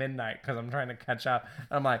like midnight, because I'm trying to catch up.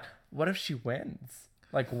 And I'm like, what if she wins?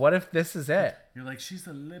 Like, what if this is it? You're like, she's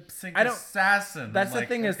a lip sync I don't- assassin. that's I'm the like,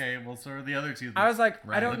 thing is- okay, well, so are the other two. I was like,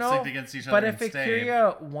 I don't know. Lip-synced against each But other if and stayed.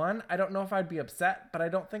 Akira won, I don't know if I'd be upset, but I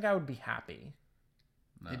don't think I would be happy.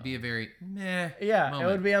 It'd be a very meh. Yeah, moment.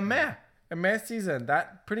 it would be a meh season.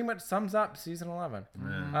 That pretty much sums up season 11.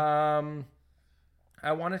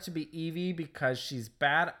 I want it to be Evie because she's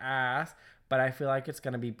badass, but I feel like it's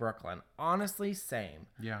gonna be Brooklyn. Honestly, same.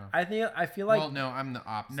 Yeah. I feel like Well, no, I'm the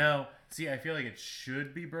opposite. No, see, I feel like it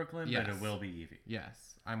should be Brooklyn, but Yes. it will be Evie.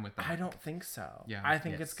 Yes, I'm with that. I don't think so. Yeah. I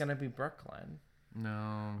think Yes. it's gonna be Brooklyn.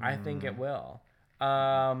 No. I think it will.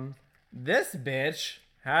 This bitch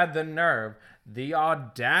had the nerve, the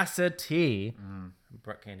audacity,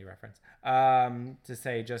 Brooke Candy reference, to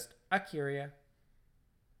say just Akira.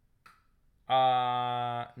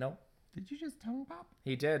 No, Did you just tongue pop?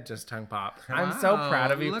 he did just tongue pop. I'm so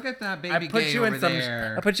proud of you. Look at that baby I put gay you in over some.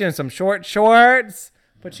 there. I put you in some short shorts.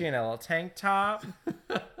 Put you in a little tank top.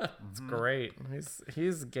 It's great.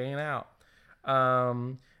 He's gaying out.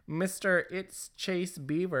 Mr. It's Chase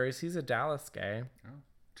Beavers. He's a Dallas gay. Oh,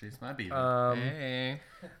 Chase my beaver. Um, Hey.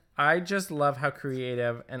 I just love how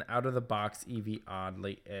creative and out of the box Evie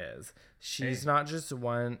Oddly is. She's not just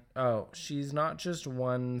one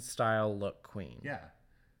style look queen. Yeah.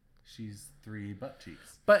 She's 3 butt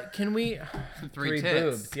cheeks. But can we Three tits.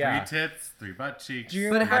 boobs, yeah. 3 tits, 3 butt cheeks. Do you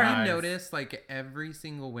But remember have eyes. you noticed, like, every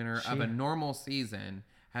single winner of a normal season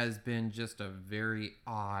has been just a very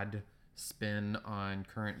odd spin on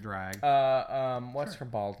current drag? What's her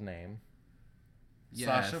bald name?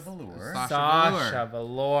 Sasha Velour. Sasha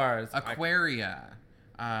Velour. Aquaria.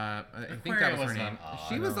 I think that was her was name. not odd.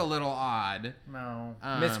 She was a little odd. No.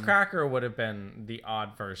 Miss Cracker would have been the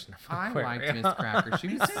odd version of I Aquaria. liked Miss Cracker. She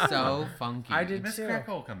was so funky. I did Miss too.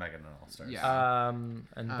 Cracker will come back in an All-Stars. Yeah. And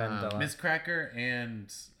Ben Dilla. Miss Cracker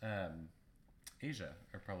and Asia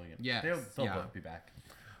are probably going to Yes, they'll yeah. both be back.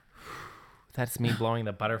 That's me blowing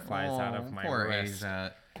the butterflies out of my poor wrist.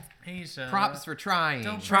 Asia. Asia. Props for trying.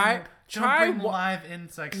 Try bring wa- live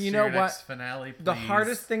insects You to know your what? next finale, please. The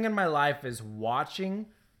hardest thing in my life is watching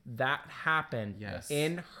that happen Yes.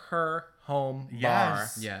 in her home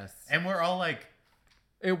Yes. bar. Yes. And we're all like,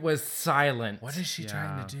 It was silent. what is she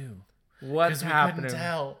trying to do? What's Because we happening? couldn't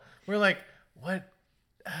tell. We're like, what?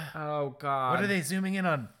 Oh God. What are they zooming in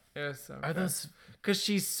on? It was so Are good. those Because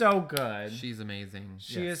she's so good. She's amazing.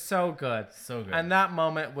 She is so good. so good? And that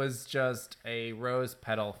moment was just a rose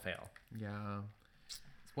petal fail. Yeah.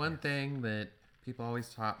 It's one thing that people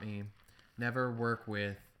always taught me. Never work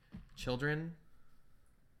with children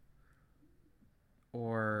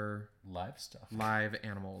or live stuff. live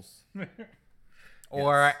animals.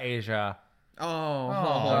 Or Asia. Oh,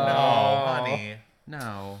 no, honey.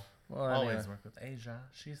 no. Well, Always anyway. work with Asia.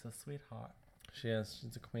 She's a sweetheart. She is.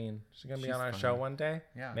 She's a queen. She's going to be She's on our funny. show one day.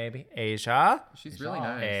 Yeah. Maybe. Asia. She's really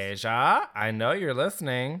nice. Asia. I know you're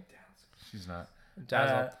listening. She's not.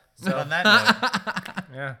 Dazzle. So on that note,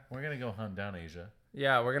 Yeah. we're gonna go hunt down Asia.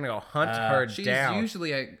 Yeah, we're going to go hunt her She's down.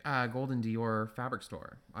 usually at Golden Dior fabric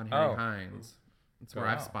store on Harry Oh. Hines. That's where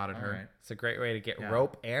I've spotted her. All right. It's a great way to get Yeah.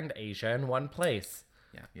 rope and Asia in one place.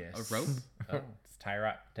 Yeah. Yes. A rope? Just tie her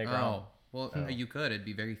up. Take her home. Oh. Well, you could. It'd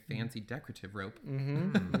be very fancy decorative rope.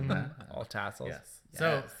 All tassels. Yes.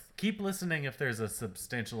 So keep listening if there's a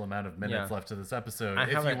substantial amount of minutes Yeah. left to this episode. I If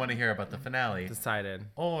you haven't want to hear about the finale, Decided.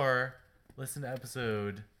 or listen to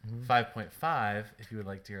episode 5.5 if you would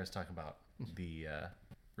like to hear us talk about the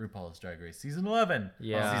RuPaul's Drag Race season 11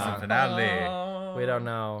 Yeah. season finale. We don't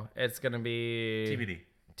know. It's going to be TBD.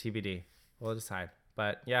 TBD. We'll decide.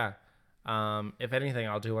 But yeah. If anything,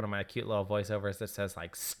 I'll do one of my cute little voiceovers that says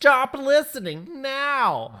like "Stop listening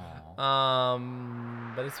now."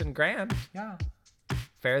 But it's been grand. Yeah.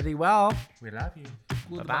 Fare thee well. We love you.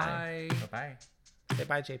 Bye-bye. Bye Say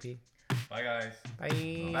bye, JP. Bye, guys. Bye.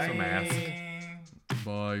 bye. Mask.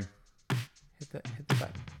 Bye. Hit the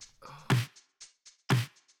button.